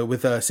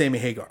with Sammy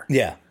Hagar.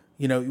 Yeah.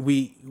 You know,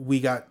 we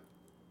got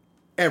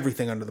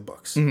everything under the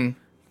books.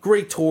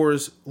 Great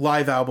tours,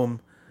 live album,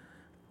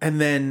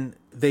 and then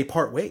they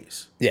part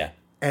ways. Yeah.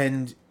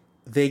 And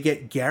they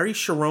get Gary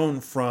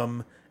Cherone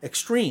from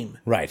Extreme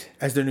Right.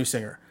 as their new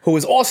singer. Who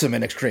was awesome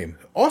in Extreme.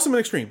 Awesome in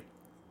Extreme.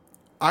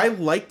 I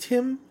liked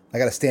him. I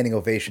got a standing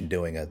ovation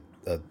doing a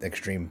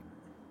Extreme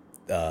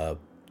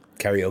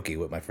karaoke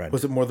with my friend.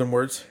 Was it More Than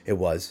Words? It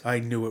was. I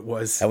knew it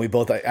was. And we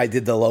both, I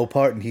did the low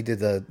part and he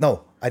did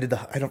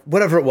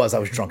whatever it was. I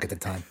was drunk at the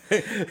time.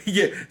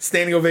 Yeah,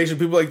 standing ovation.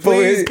 People are like,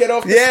 please get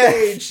off the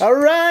stage. All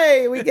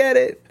right. We get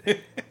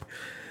it.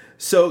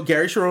 So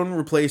Gary Cherone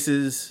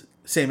replaces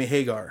Sammy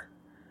Hagar,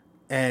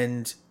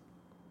 and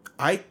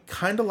I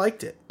kind of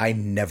liked it. I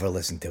never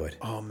listened to it.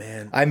 Oh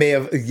man, I may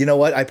have, you know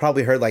what? I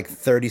probably heard like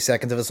 30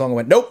 seconds of a song and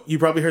went, nope. you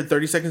probably heard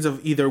 30 seconds of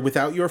either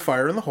Without You or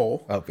Fire in the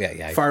Hole. Oh,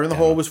 yeah. Fire in the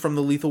Hole was from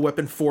the Lethal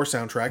Weapon 4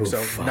 soundtrack,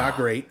 so not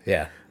great.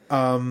 Yeah.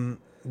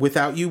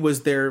 Without You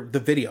was the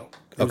video.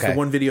 It was Okay. the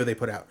one video they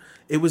put out.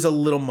 It was a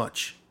little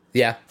much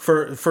Yeah.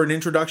 for an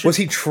introduction. Was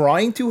he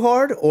trying too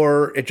hard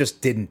or it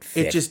just didn't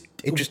fit?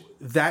 It just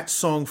that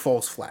song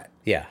falls flat.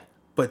 yeah.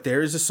 But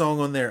there is a song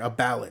on there, a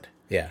ballad,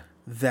 Yeah.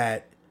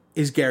 that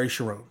is Gary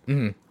Cherone.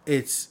 Mm-hmm.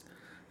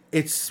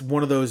 It's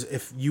one of those,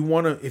 if you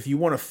want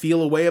to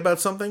feel a way about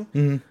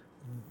something,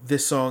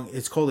 this song,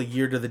 it's called A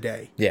Year to the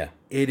Day. Yeah.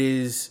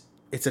 It's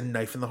a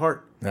knife in the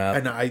heart. Yeah.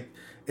 And I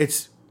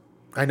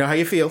know how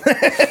you feel.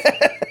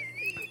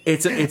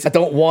 It's I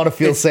don't want to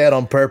feel sad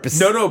on purpose.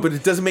 no, but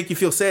it doesn't make you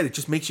feel sad. It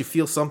just makes you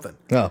feel something.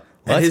 Oh.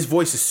 And What? his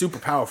voice is super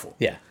powerful.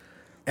 Yeah.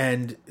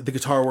 And the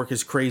guitar work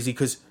is crazy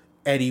because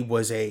Eddie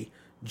was a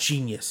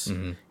genius.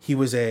 Mm-hmm. He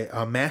was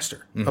a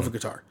master of a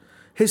guitar.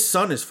 His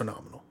son is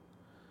phenomenal.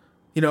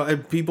 You know,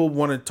 and people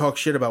want to talk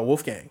shit about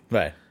Wolfgang,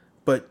 Right.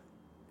 but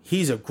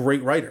he's a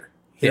great writer.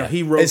 You know, Yeah.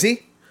 he wrote. Is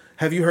he?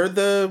 Have you heard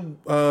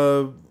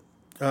the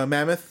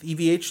Mammoth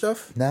EVH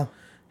stuff? No.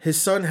 His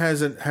son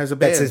has a band.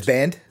 That's his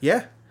band?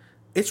 Yeah,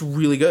 it's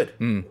really good.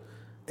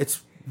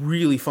 It's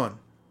really fun.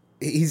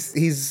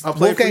 He's I'll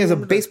play it for Wolfgang you is a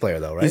one more bass time. player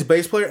though, right? He's a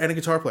bass player and a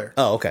guitar player,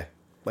 Oh, okay.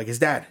 like his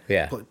dad.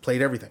 Yeah.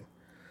 Played everything.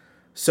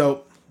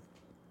 So,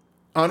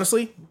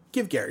 honestly,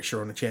 give Gary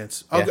Cherone a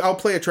chance. Yeah. I'll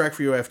play a track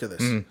for you after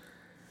this.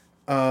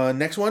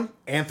 Next one,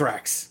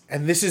 Anthrax,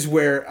 and this is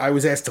where I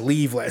was asked to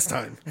leave last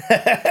time.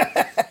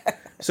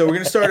 So we're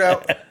gonna start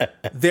out.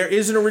 There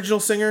is an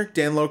original singer,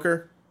 Dan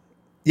Loker.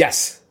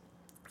 Yes.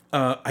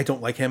 I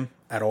don't like him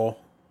at all.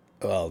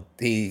 Well,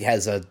 he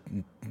has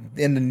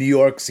in the New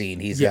York scene,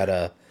 he's Yeah. got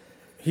a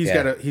He's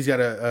Yeah. got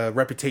a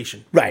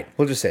reputation. right.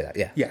 We'll just say that.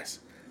 Yeah. Yes.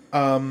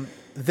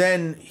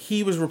 Then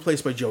he was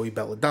replaced by Joey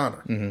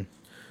Belladonna. Mm-hmm.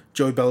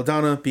 Joey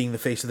Belladonna being the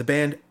face of the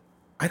band.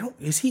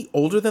 Is he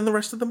older than the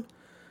rest of them?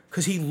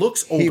 Because he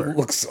looks He older.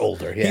 looks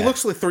older. Yeah. He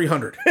looks like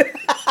 300.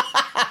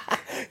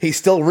 He's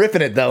still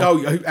ripping it though.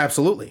 Oh,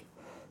 absolutely.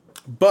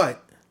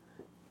 But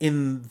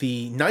in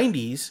the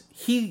 90s,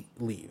 he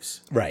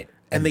leaves. Right.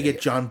 And they get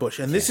John Bush.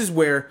 And this is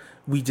where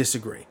we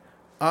disagree.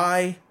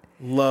 I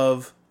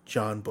love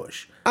John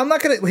Bush. I'm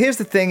not gonna. Here's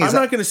the thing: I'm is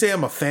not going to say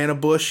I'm a fan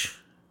of Bush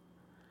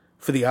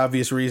for the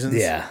obvious reasons.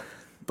 yeah.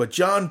 But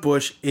John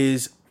Bush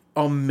is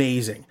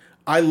amazing.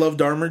 I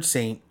loved Armored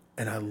Saint,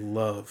 and I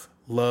love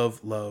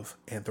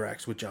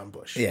Anthrax with John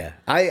Bush. Yeah.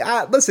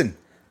 I listen.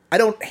 I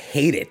don't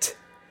hate it.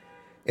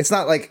 It's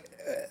not like,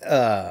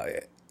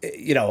 I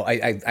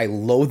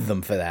loathe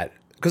them for that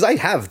because I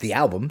have the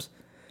albums.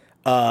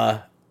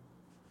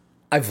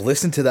 I've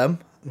listened to them.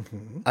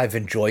 I've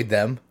enjoyed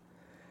them.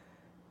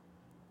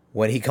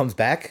 When he comes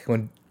back,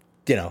 when,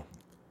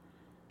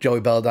 Joey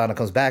Belladonna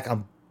comes back,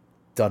 I'm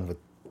done with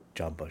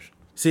John Bush.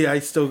 See, I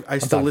still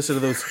listen to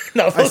those.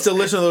 No, I still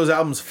listen to those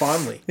albums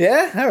fondly.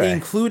 Yeah? All right.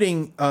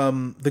 Including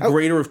The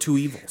Greater of Two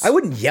Evils. I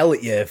wouldn't yell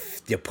at you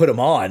if you put them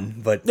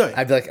on, but No.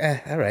 I'd be like,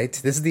 all right,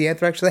 this is the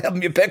Anthrax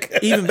album you pick.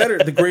 Even better,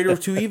 The Greater of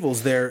Two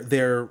Evils,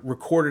 their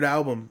recorded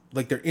album,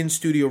 like their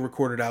in-studio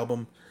recorded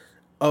album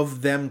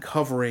of them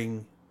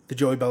covering the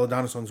Joey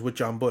Belladonna songs with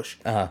John Bush,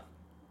 I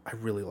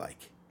really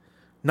like.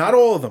 Not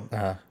all of them,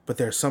 but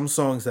there are some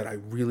songs that I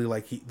really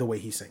like the way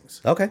he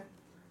sings. Okay.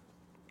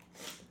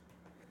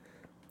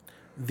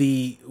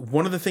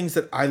 One of the things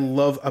that I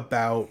love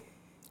about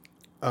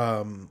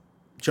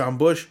John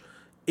Bush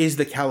is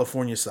the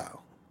California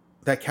style.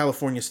 That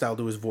California style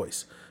to his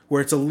voice,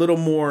 where it's a little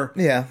more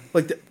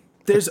like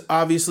there's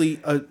obviously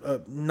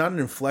a not an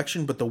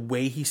inflection, but the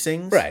way he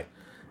sings, Right.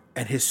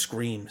 and his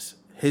screams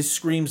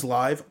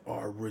live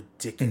are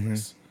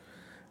ridiculous.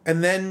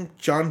 And then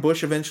John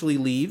Bush eventually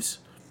leaves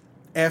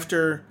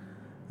after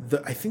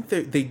I think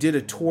they did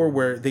a tour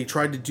where they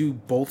tried to do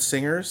both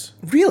singers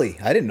Really?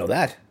 I didn't know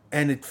that.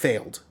 and it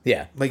failed.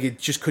 Yeah. Like it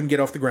just couldn't get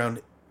off the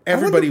ground.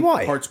 Everybody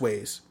why. parts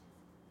ways.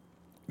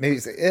 Maybe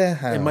it's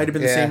It might have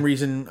been the same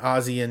reason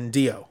Ozzy and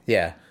Dio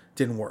Yeah.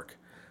 didn't work.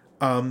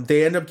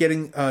 They end up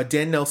getting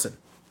Dan Nelson,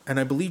 and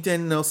I believe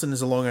Dan Nelson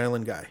is a Long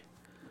Island guy,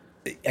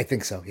 I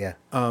think so, yeah.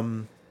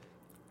 and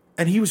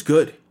he was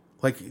good.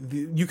 Like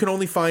you can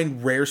only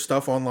find rare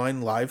stuff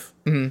online live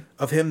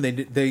of him.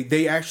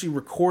 They actually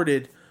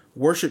recorded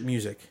worship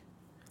music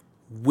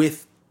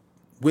with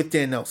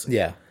Dan Nelson.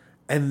 Yeah.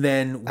 And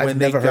then when I've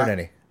never heard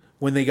any.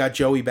 When they got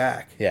Joey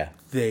back, Yeah.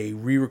 they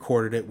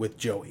re-recorded it with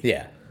Joey.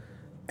 Yeah.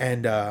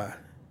 And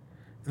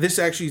this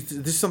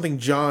is something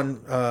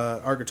John,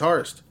 our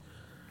guitarist,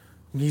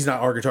 he's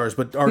not our guitarist,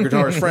 but our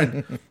guitarist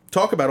friend,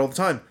 talk about all the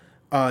time.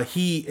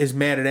 He is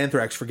mad at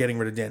Anthrax for getting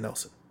rid of Dan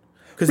Nelson.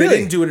 Because Really? they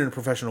didn't do it in a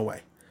professional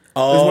way.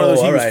 Oh, It was one of those,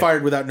 he all was right.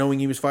 fired without knowing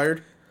he was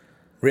fired.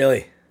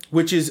 Really?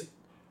 Which is,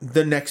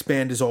 the next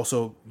band is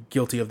also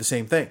guilty of the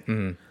same thing.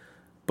 Mm-hmm.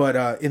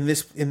 But in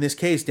this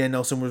case, Dan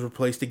Nelson was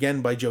replaced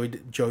again by Joey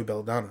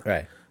Belladonna.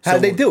 Right. How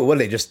did they do it?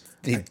 What, he just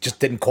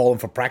didn't call him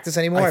for practice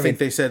anymore? I think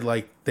they said,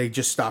 like, they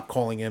just stopped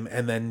calling him,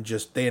 and then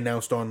they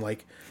announced on,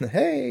 like,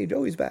 hey,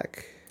 Joey's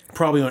back.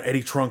 probably on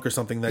Eddie Trunk or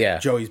something that Yeah.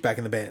 Joey's back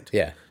in the band.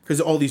 Yeah. Because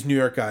all these New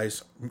York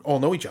guys all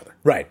know each other.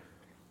 Right.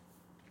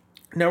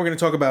 Now we're going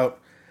to talk about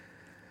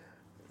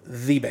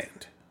the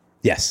band.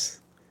 Yes.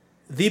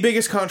 The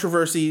biggest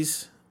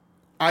controversies,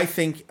 I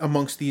think,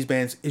 amongst these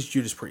bands is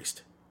Judas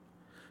Priest.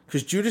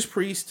 Because Judas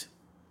Priest,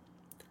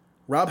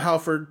 Rob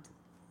Halford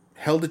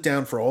held it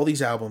down for all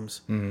these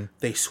albums. Mm-hmm.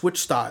 They switched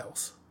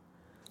styles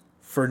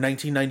for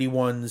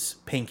 1991's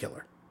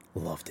Painkiller.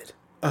 Loved it.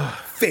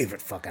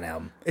 Favorite fucking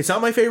album. It's not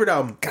my favorite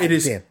album. God It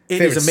is. damn. It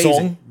Favorite is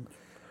amazing.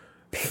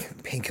 song?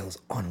 Painkiller's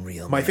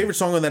unreal. My man. favorite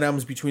song on that album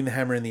is Between the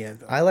Hammer and the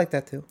Anvil. I like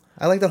that too.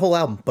 I like the whole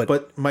album,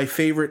 But my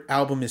favorite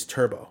album is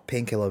Turbo.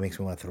 Painkiller makes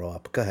me want to throw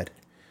up. Go ahead.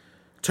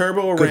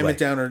 Turbo or Good Ram way. It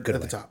Down are Good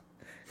at the way. top.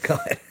 Go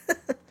ahead.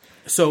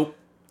 So,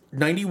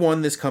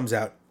 91, this comes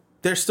out.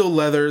 There's still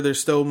leather. There's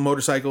still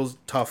motorcycles.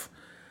 Tough.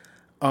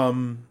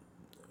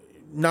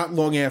 Not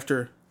long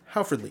after,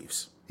 Halford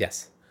leaves.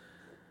 Yes.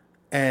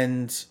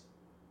 And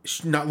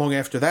not long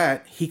after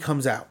that, he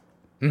comes out.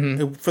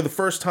 Mm-hmm. For the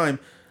first time,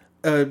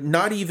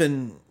 not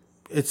even...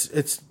 It's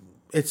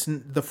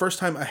the first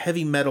time a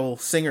heavy metal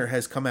singer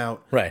has come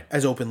out Right.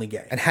 as openly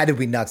gay. And how did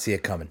we not see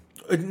it coming?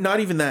 Not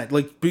even that.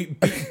 Like,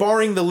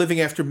 barring the Living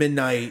After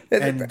Midnight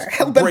and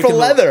Hell bent for Breaking the-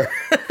 leather.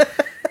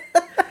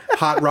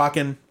 Hot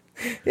Rockin'.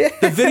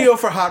 The video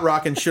for Hot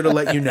Rockin' should have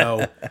let you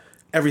know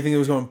everything that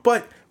was going on.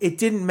 But it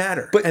didn't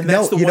matter. But and no,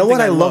 that's the you one know what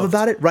thing I love loved.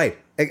 about it? Right.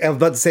 I was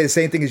about to say the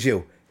same thing as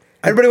you.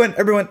 Everybody went,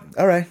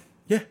 all right.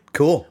 Yeah.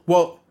 Cool.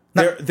 Well,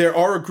 there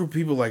are a group of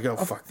people like, oh,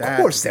 fuck that. Of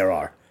course there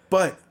are.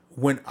 But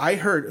when I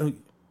heard,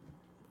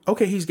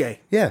 okay, he's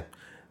gay. Yeah.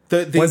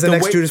 When's When's the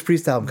next Judas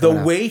Priest album coming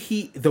out?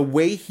 The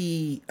way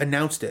he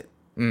announced it,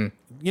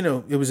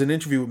 it was an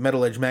interview with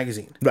Metal Edge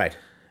magazine. Right.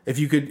 If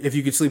you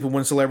could sleep with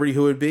one celebrity,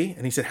 who would it be?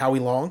 And he said Howie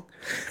Long.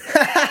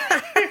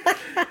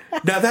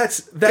 Now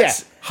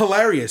that's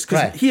hilarious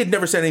because Right. he had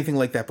never said anything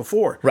like that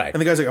before. Right.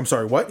 And the guy's like, "I'm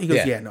sorry, what?" He goes,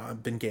 Yeah. "Yeah, no,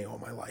 I've been gay all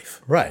my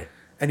life." Right.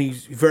 And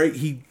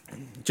he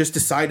just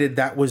decided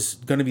that was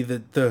going to be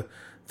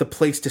the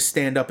place to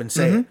stand up and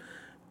say it.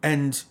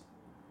 And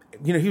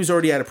he was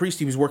already at a Priest.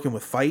 He was working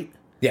with Fight.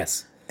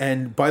 Yes.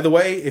 And by the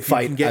way, if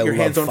Fight, you can get I your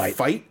hands love on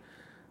Fight.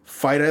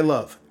 Fight I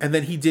love. And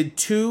then he did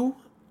 2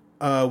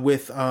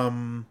 with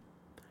Trent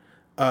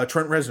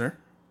Reznor.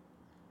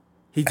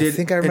 He did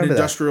think I an remember that.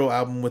 industrial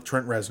album with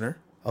Trent Reznor.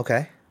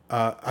 Okay.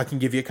 I can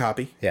give you a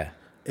copy. Yeah.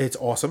 It's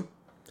awesome.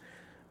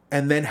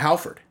 And then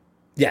Halford.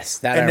 Yes,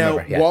 that And I now,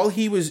 remember. Yeah. while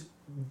he was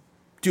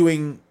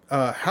doing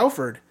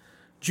Halford,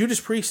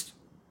 Judas Priest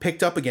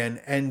picked up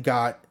again and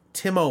got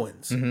Tim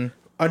Owens,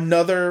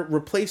 another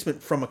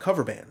replacement from a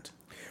cover band.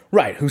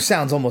 Right, who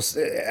sounds almost.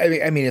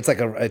 I mean, it's like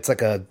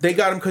a. They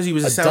got him because he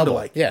was a double.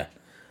 sound-alike. Yeah.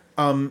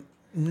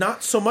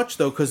 Not so much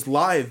though, because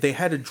live they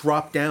had to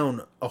drop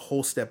down a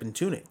whole step in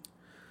tuning.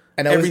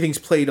 And Everything's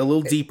played a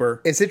little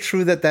deeper. Is it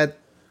true that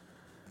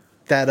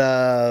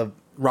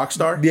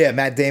Rockstar? yeah,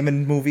 Matt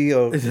Damon movie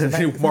or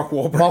Mark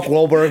Wahlberg. Mark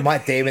Wahlberg,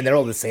 Matt Damon, they're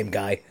all the same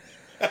guy.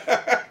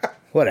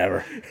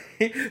 Whatever.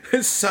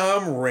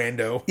 Some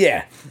rando.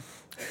 Yeah.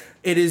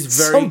 It is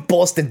very Some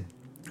Boston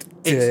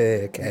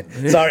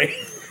dickhead. Sorry.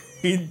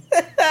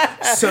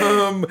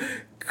 some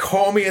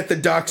call me at the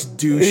docks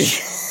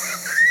douche.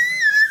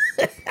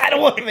 I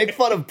don't want to make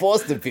fun of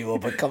Boston people,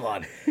 but come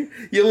on.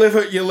 You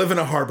live in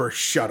a harbor.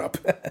 Shut up.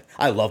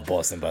 I love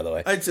Boston, by the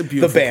way. It's a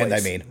beautiful The band,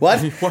 place. I mean.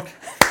 What?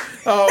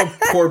 Oh,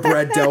 poor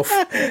Brad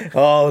Delph.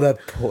 Oh, that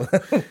poor...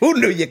 Who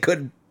knew you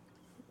couldn't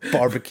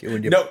barbecue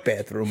in your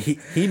bathroom? He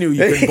knew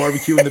you couldn't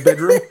barbecue in the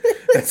bedroom.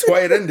 That's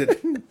why it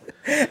ended.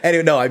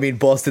 Anyway, no, I mean,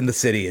 Boston, the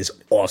city, is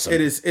awesome.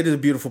 It is a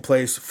beautiful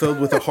place filled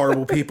with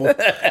horrible people.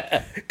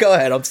 Go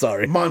ahead, I'm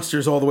sorry.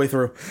 Monsters all the way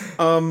through.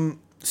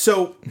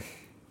 So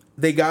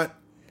they got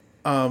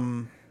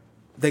Tim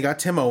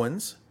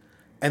Owens,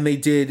 and they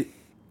did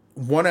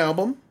one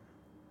album.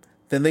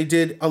 Then they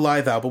did a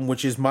live album,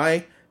 which is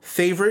my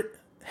favorite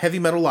heavy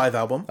metal live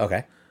album.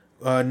 Okay.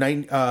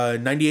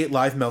 98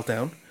 Live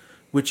Meltdown,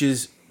 which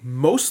is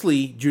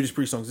mostly Judas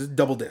Priest songs. It's a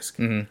double disc.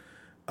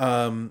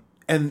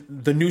 And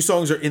the new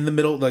songs are in the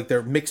middle, like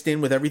they're mixed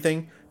in with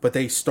everything, but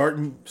they start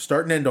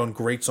and end on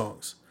great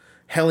songs.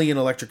 Hellion,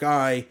 Electric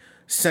Eye,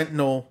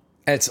 Sentinel.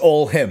 And it's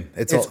all him.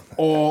 It's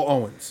all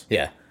Owens.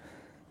 Yeah.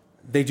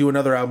 They do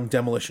another album,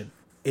 Demolition.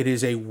 It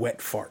is a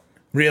wet fart.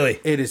 Really?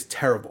 It is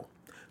terrible.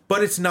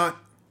 But it's not...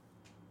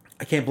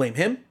 I can't blame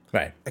him.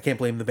 Right. I can't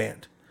blame the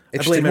band. It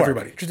I just blame didn't work.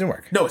 everybody. It just didn't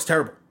work. No, it's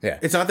terrible. Yeah.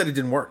 It's not that it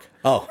didn't work.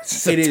 Oh,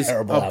 it's a It is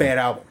terrible a album. bad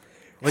album.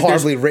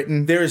 Horribly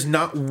written. There is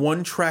not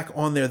one track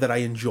on there that I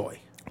enjoy.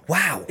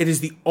 Wow. It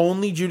is the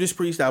only Judas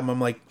Priest album I'm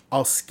like,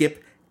 I'll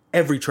skip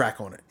every track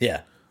on it.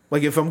 Yeah.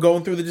 Like if I'm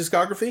going through the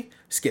discography,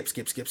 skip,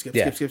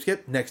 Yeah.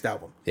 skip, next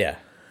album. Yeah.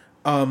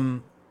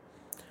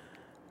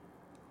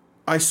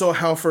 I saw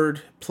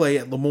Halford play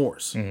at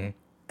L'Amour's,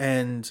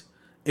 and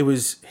it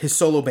was his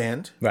solo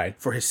band Right.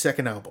 for his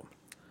second album.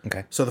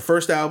 Okay. So the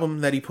first album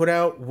that he put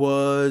out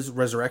was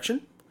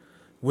Resurrection,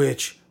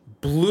 which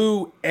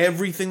blew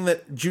everything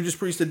that Judas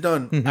Priest had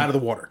done out of the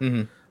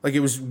water. Like it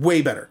was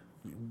way better.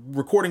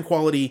 Recording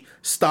quality,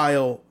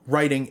 style,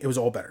 writing, it was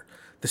all better.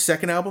 The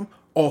second album,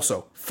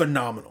 also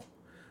phenomenal.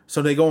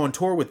 So they go on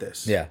tour with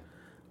this. Yeah.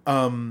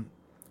 And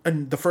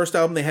the first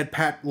album, they had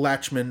Pat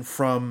Latchman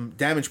from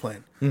Damage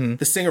Plan,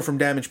 the singer from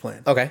Damage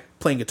Plan, Okay.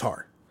 playing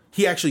guitar.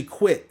 He actually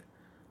quit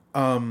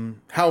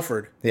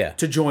Halford Yeah.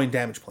 to join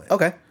Damage Plan.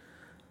 Okay.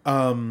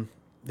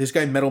 This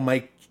guy, Metal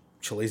Mike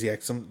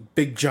Chalasiak, some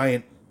big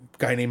giant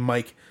guy named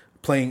Mike,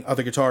 playing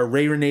other guitar.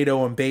 Ray Renato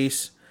on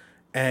bass,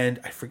 and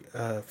I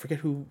forget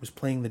who was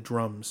playing the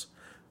drums.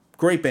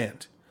 Great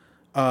band.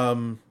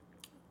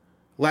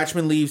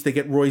 Latchman leaves. They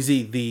get Roy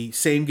Z, the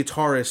same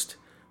guitarist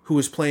who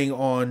was playing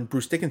on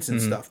Bruce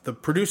Dickinson's stuff, the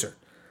producer.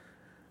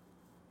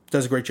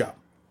 Does a great job.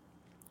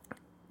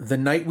 The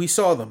night we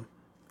saw them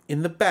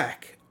in the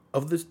back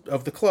of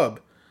the club,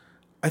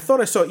 I thought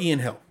I saw Ian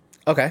Hill.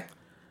 Okay.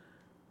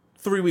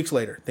 3 weeks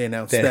later, they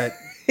announced that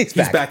he's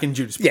he's back. back in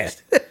Judas Yeah.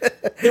 Priest.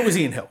 It was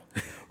Ian Hill.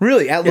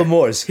 Really? At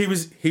L'Amour's? He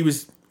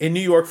was in New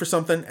York for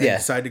something and Yeah.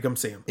 decided to come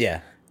see him.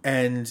 Yeah.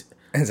 And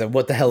And so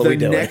what the hell are we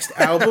the doing? next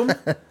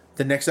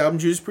album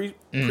Judas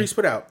Priest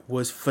put out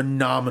was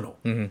phenomenal.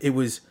 It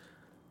was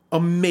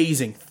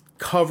amazing,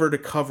 cover to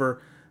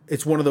cover.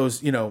 It's one of those,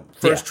 first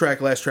Yeah. track,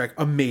 last track,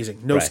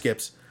 amazing, no Right.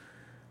 skips.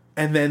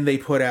 And then they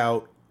put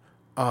out,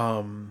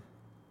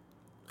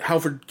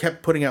 Halford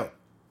kept putting out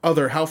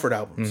other Halford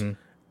albums,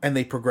 and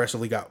they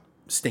progressively got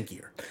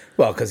stinkier.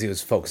 Well, because he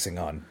was focusing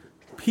on...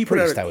 He put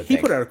Priest, I out would he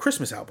think. put out a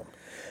Christmas album.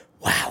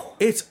 Wow.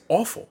 It's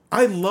awful.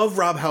 I love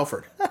Rob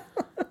Halford.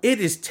 It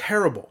is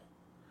terrible.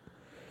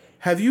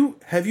 Have you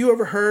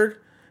ever heard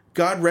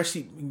God Rest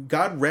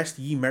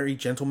Ye Merry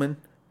Gentlemen?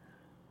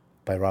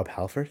 By Rob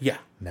Halford? Yeah.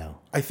 No.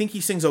 I think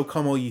he sings "O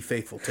Come All Ye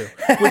Faithful" too,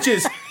 which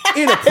is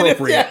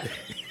inappropriate.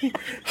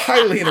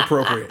 Highly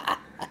inappropriate.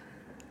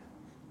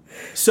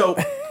 So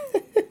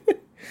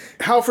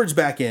Halford's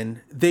back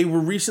in. They were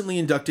recently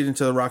inducted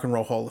into the Rock and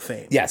Roll Hall of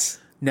Fame. Yes.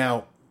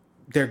 Now,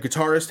 their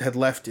guitarist had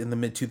left in the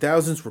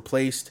mid-2000s,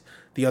 replaced.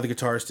 The other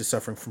guitarist is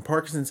suffering from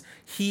Parkinson's.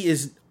 He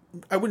is,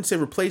 I wouldn't say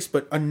replaced,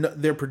 but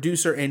their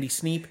producer, Andy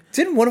Sneap,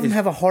 Didn't one of them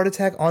have a heart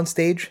attack on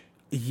stage?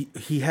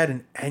 he had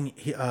an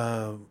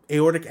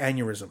aortic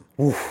aneurysm.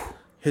 Oof.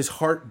 His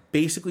heart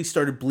basically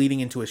started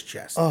bleeding into his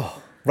chest.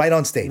 Oh, right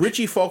on stage.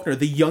 Richie Faulkner,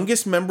 the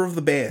youngest member of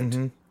the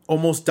band,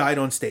 almost died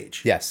on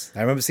stage. Yes.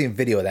 I remember seeing a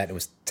video of that. And it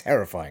was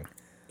terrifying.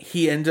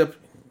 He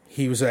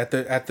was at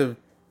the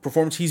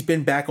performance. He's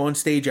been back on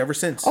stage ever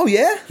since. Oh,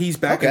 yeah? He's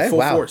back in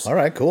full force. All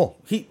right, cool.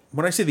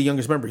 When I say the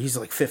youngest member, he's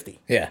like 50.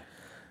 Yeah.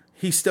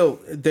 He's still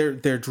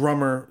their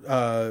drummer,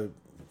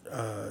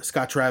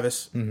 Scott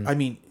Travis. I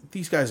mean,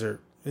 these guys are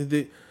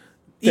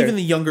even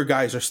the younger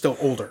guys are still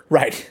older,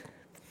 Right.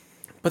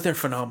 but they're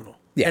phenomenal.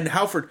 Yeah. And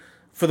Halford,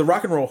 for the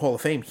Rock and Roll Hall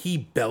of Fame, he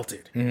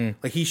belted.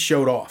 Like he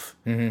showed off.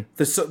 The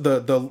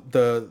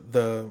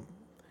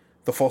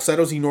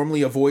falsettos he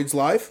normally avoids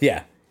live.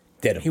 Yeah,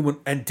 did him. He went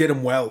and did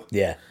them well.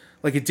 Yeah.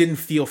 Like it didn't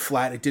feel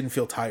flat. It didn't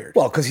feel tired.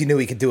 Well, because he knew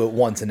he could do it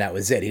once and that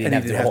was it. He didn't and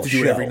have he to didn't do have to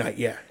do it it every night.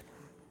 Yeah.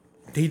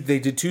 They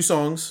did 2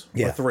 songs.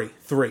 Yeah. Or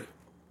 3.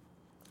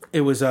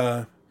 It was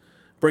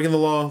Breaking the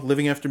Law,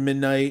 Living After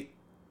Midnight,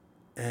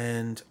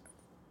 and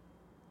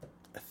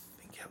I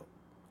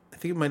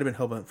think it might have been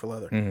Hellbent for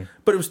Leather.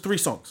 But it was 3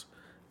 songs.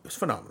 It was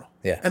phenomenal.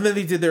 Yeah. And then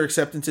they did their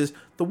acceptances.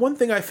 The one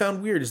thing I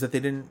found weird is that they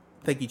didn't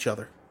thank each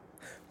other.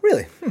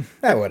 Really?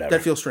 Whatever.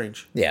 That feels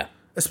strange. Yeah.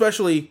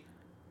 Especially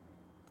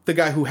the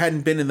guy who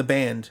hadn't been in the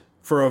band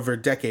for over a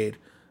decade,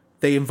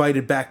 they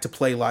invited back to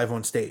play live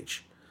on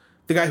stage.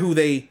 The guy who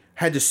they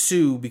had to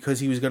sue because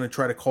he was going to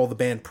try to call the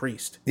band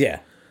Priest. Yeah.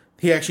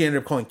 He actually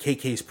ended up calling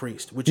KK's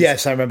Priest, which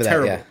Yes, is I remember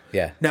terrible. that.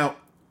 Yeah. Now,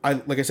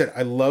 like I said,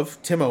 I love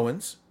Tim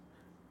Owens,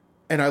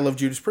 and I love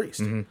Judas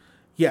Priest.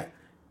 Yeah,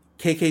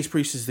 KK's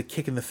Priest is the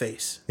kick in the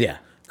face. Yeah.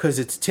 Because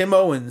it's Tim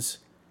Owens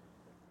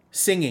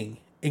singing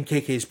in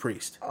KK's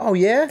Priest. Oh,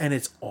 yeah? And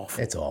it's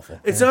awful. It's awful.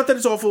 It's not that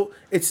it's awful.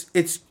 It's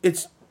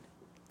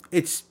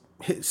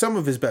some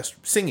of his best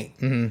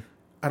singing.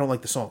 I don't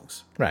like the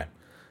songs. Right.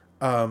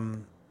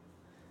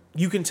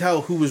 You can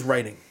tell who was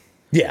writing.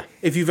 Yeah.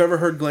 If you've ever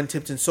heard Glenn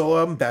Tipton's solo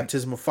album,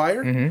 Baptism of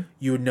Fire,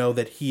 you would know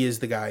that he is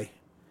the guy.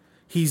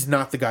 He's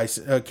not the guy.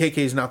 KK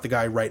is not the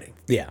guy writing.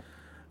 Yeah.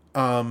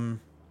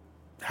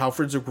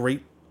 Halford's a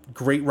great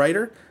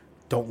writer.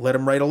 Don't let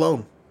him write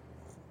alone,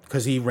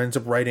 because he ends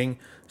up writing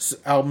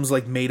albums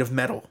like Made of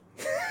Metal.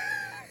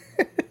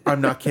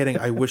 I'm not kidding.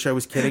 I wish I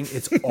was kidding.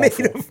 It's awful.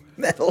 Made of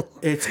Metal.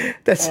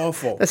 That's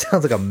awful. That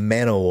sounds like a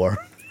Manowar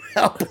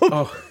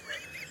album.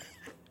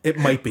 It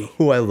might be.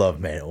 Who I love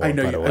Manowar, I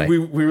know by the you. way.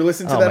 We were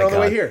listening to Oh that my on the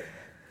way God. here.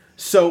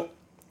 So,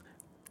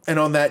 and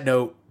on that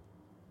note,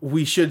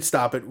 we should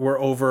stop it. We're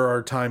over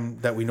our time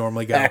that we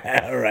normally go.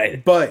 All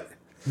right. But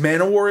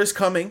Manowar is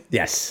coming.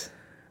 Yes.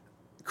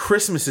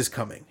 Christmas is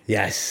coming.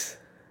 Yes.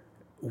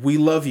 We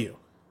love you.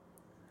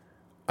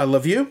 I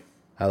love you.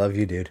 I love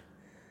you, dude.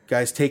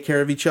 Guys, take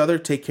care of each other.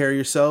 Take care of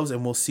yourselves.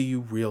 And we'll see you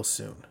real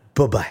soon.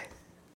 Bye-bye.